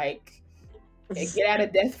me like a get out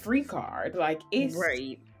of death free card. Like it's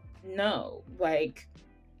right. No, like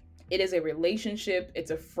it is a relationship.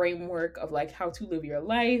 It's a framework of like how to live your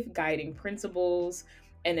life, guiding principles,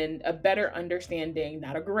 and then a better understanding,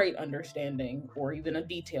 not a great understanding or even a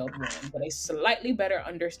detailed one, but a slightly better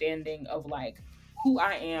understanding of like who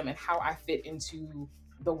I am and how I fit into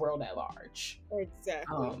the world at large.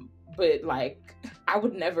 Exactly. But like, I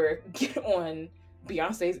would never get on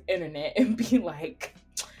Beyonce's internet and be like,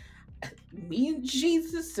 me and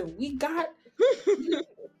Jesus, and we got...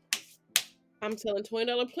 I'm selling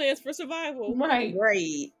 $20 plans for survival.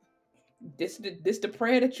 Right. This the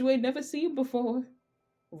prayer that you ain't never seen before.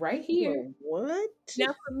 Right here. What? Now,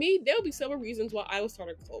 for me, there'll be several reasons why I would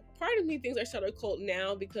start a cult. Part of me thinks I start a cult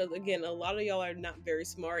now because, again, a lot of y'all are not very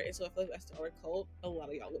smart, and so I feel like if I start a cult, a lot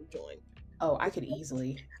of y'all would join. Oh, I could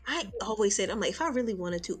easily. I always said, I'm like, if I really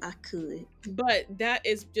wanted to, I could. But that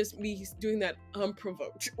is just me doing that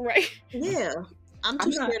unprovoked, right? Yeah. I'm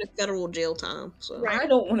too scared of federal jail time. So. Right. I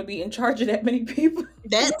don't want to be in charge of that many people.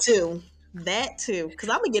 That too. Because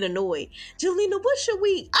I'm going to get annoyed. Jelena, what should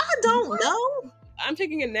we... I don't know. I'm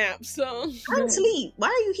taking a nap, so... I'm asleep. Why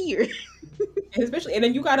are you here? And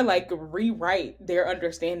then you gotta like rewrite their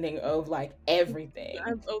understanding of like everything.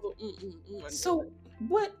 So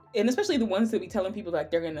what? And especially the ones that be telling people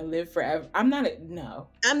like they're gonna live forever. I'm not gonna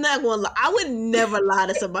lie. I would never lie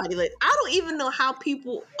to somebody. Like, I don't even know how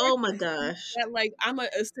people... Oh my gosh. That, like, I'm gonna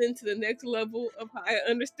ascend to the next level of higher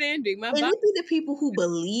understanding. And it be the people who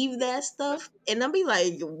believe that stuff, and I'll be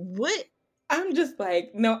like, what? I'm just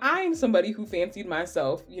like, no, I am somebody who fancied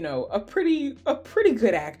myself, a pretty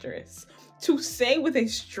good actress. To say with a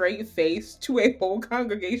straight face to a whole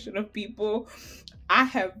congregation of people, I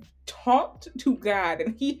have talked to God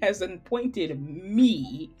and he has appointed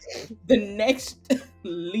me the next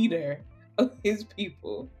leader of his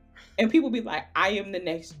people. And people be like, I am the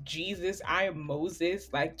next Jesus, I am Moses.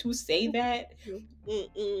 Like, to say that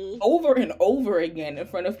over and over again in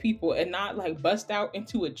front of people and not like bust out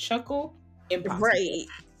into a chuckle, impossible. Right.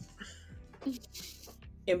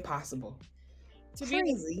 Impossible. To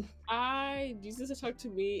Crazy. be Jesus has talked to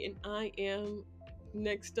me and I am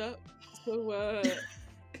next up. So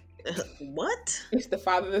What? It's the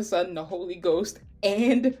Father, the Son, the Holy Ghost,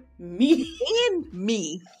 and me. And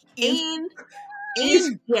me. And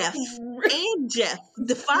Jeff. And Jeff.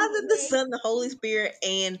 The Father, the Son, the Holy Spirit,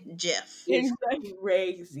 and Jeff. It's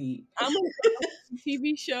crazy. I'm on a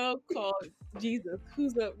TV show called Jesus.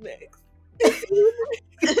 Who's up next?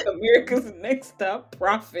 America's Next Up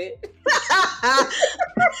Prophet.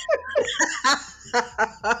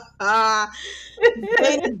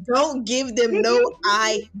 Don't give them no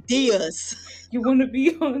ideas. You want to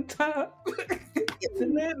be on top.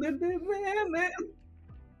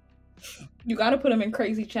 You got to put them in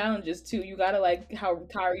crazy challenges too. You got to, like how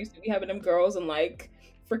Tyra used to be having them girls and like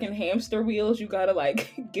freaking hamster wheels. You got to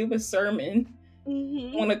like give a sermon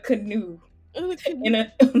on a canoe in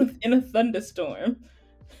a thunderstorm,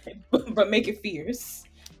 but make it fierce.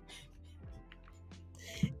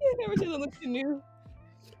 You never did on the canoe.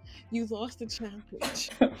 You lost the challenge.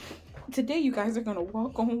 Today, you guys are gonna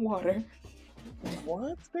walk on water.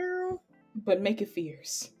 What, girl? But make it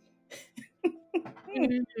fierce.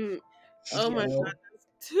 Oh my god, that's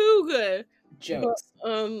too good. Jokes.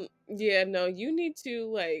 But, yeah, no, you need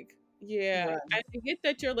to like, yeah. I get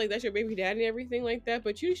that you're like that's your baby daddy and everything like that,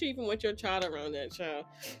 but you should even want your child around that child.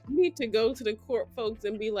 You need to go to the court folks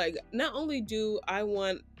and be like, not only do I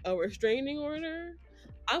want a restraining order,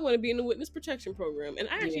 I want to be in the witness protection program, and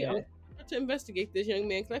I actually want to investigate this young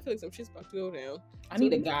man because I feel like some shit's about to go down. I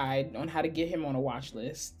need a guide on how to get him on a watch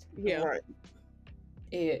list. Yeah. Right.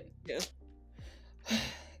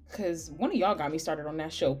 Because one of y'all got me started on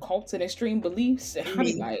that show, Cults and Extreme Beliefs, and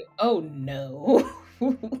I'm like, oh no.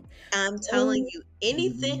 I'm telling you,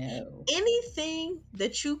 anything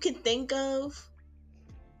that you can think of,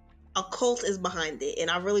 a cult is behind it, and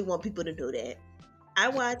I really want people to know that. I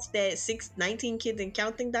watched that 19 Kids and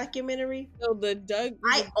Counting documentary. No,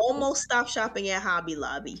 I almost stopped shopping at Hobby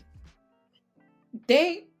Lobby.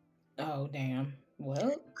 Oh damn.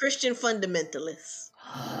 Well, Christian fundamentalists.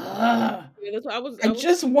 I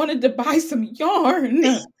just wanted to buy some yarn.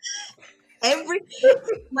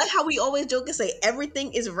 Like how we always joke and say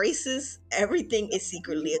everything is racist, everything is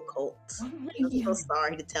secretly a cult. I'm so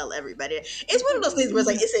sorry to tell everybody. It's one of those things where it's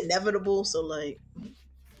like it's inevitable, so like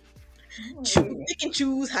pick and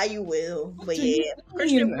choose how you will. But yeah,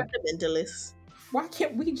 Christian fundamentalists. Why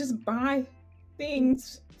can't we just buy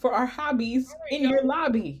things for our hobbies in your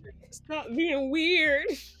lobby? Stop being weird.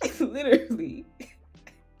 Literally.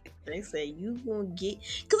 They say you gonna get,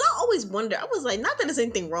 because I always wonder. I was like, not that there's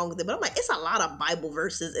anything wrong with it, but I'm like, it's a lot of Bible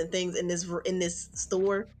verses and things in this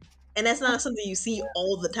store, and that's not something you see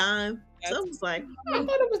all the time. So I was like, I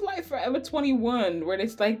thought it was like Forever 21, where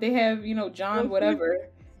it's like they have John whatever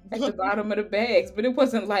at the bottom of the bags, but it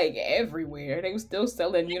wasn't like everywhere. They were still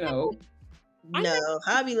selling No,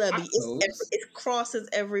 Hobby Lobby it's crosses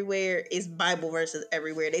everywhere. It's Bible verses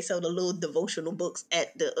everywhere. They sell the little devotional books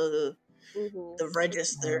at the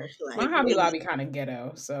register. My Hobby Lobby kind of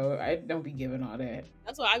ghetto, so I don't be giving all that.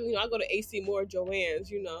 That's why I go to AC Moore,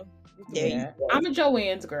 Joann's. Yeah, I'm a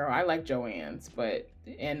Joann's girl. I like Joann's, but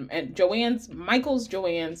and Joann's, Michael's,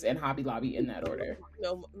 Joann's, and Hobby Lobby in that order.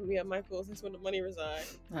 No, yeah, Michael's. That's where the money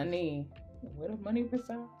resides. Honey, where the money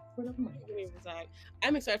reside?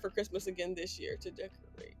 I'm excited for Christmas again this year to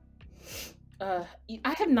decorate.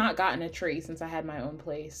 I have not gotten a tree since I had my own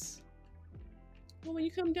place. Well, when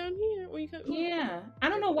you come down here, yeah, I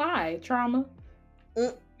don't know why. Trauma.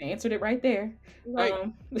 Answered it right there.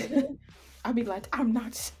 Right. I'd be like, I'm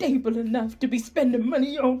not stable enough to be spending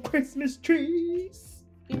money on Christmas trees.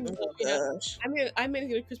 Oh, gosh. I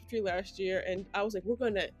made a Christmas tree last year, and I was like, we're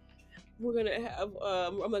gonna have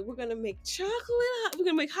I'm like, we're gonna make chocolate. We're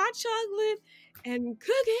gonna make hot chocolate and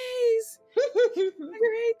cookies.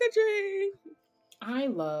 Decorate the tree. I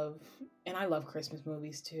love Christmas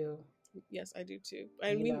movies too. Yes, I do too.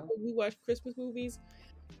 And we watch Christmas movies.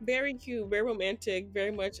 Very cute, very romantic,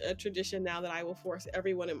 very much a tradition now that I will force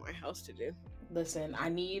everyone in my house to do. Listen, I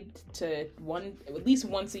need to at least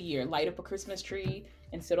once a year light up a Christmas tree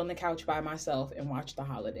and sit on the couch by myself and watch The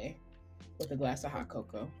Holiday with a glass of hot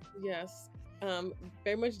cocoa. Yes.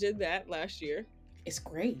 Very much did that last year. It's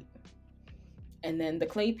great. And then the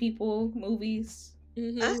Clay People movies.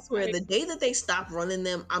 I swear, the day that they stop running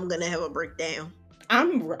them, I'm gonna have a breakdown. I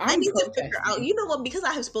need to figure out. You know what? Because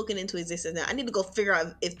I have spoken into existence now, I need to go figure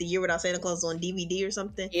out if The Year Without Santa Claus is on DVD or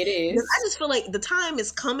something. It is. Because I just feel like the time is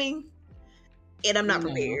coming, and I'm not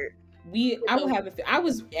prepared. I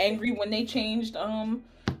was angry when they changed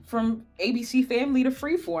from ABC Family to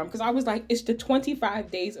Freeform, because I was like, it's the 25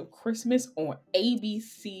 Days of Christmas on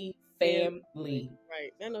ABC Family.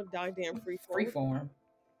 Right. Not no goddamn Freeform.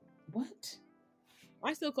 What?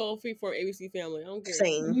 I still call Freeform ABC Family. I don't care.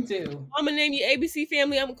 Same. You do. I'm gonna name you ABC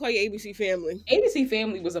Family. I'm gonna call you ABC Family. ABC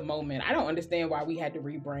Family was a moment. I don't understand why we had to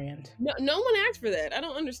rebrand. No one asked for that. I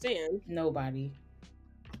don't understand. Nobody.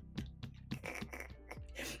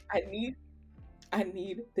 I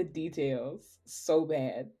need the details so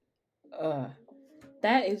bad.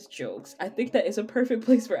 That is jokes. I think that is a perfect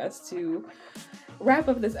place for us to wrap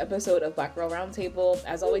up this episode of Black Girl Roundtable.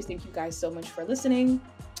 As always, thank you guys so much for listening.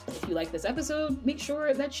 If you like this episode, make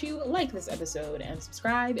sure that you like this episode and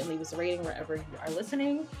subscribe and leave us a rating wherever you are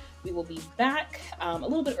listening. We will be back a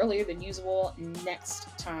little bit earlier than usual next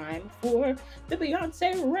time for the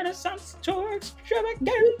Beyonce Renaissance Tour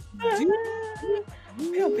Extravaganza.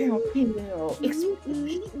 Pew, pew, pew.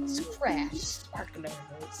 Experience crash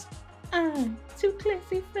sparklers. I'm too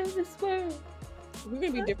classy for this world. We're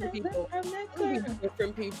gonna be different people.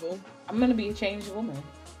 I'm gonna be a changed woman.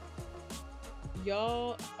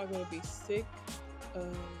 Y'all are gonna be sick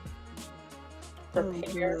of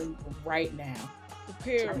prepare right now.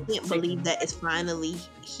 Prepare. I can't believe that it's finally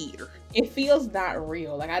here. It feels not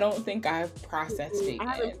real. Like, I don't think I've processed it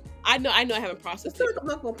yet. I know I haven't processed it. I'm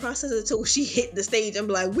not gonna process it until she hit the stage. I'm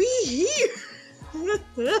like, we here. I'm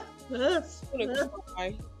gonna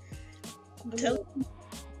cry.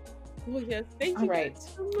 Oh yes, thank you guys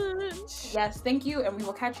so much. Yes, thank you, and we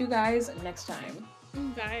will catch you guys next time.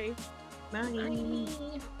 Bye. Bye.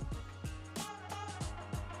 Bye.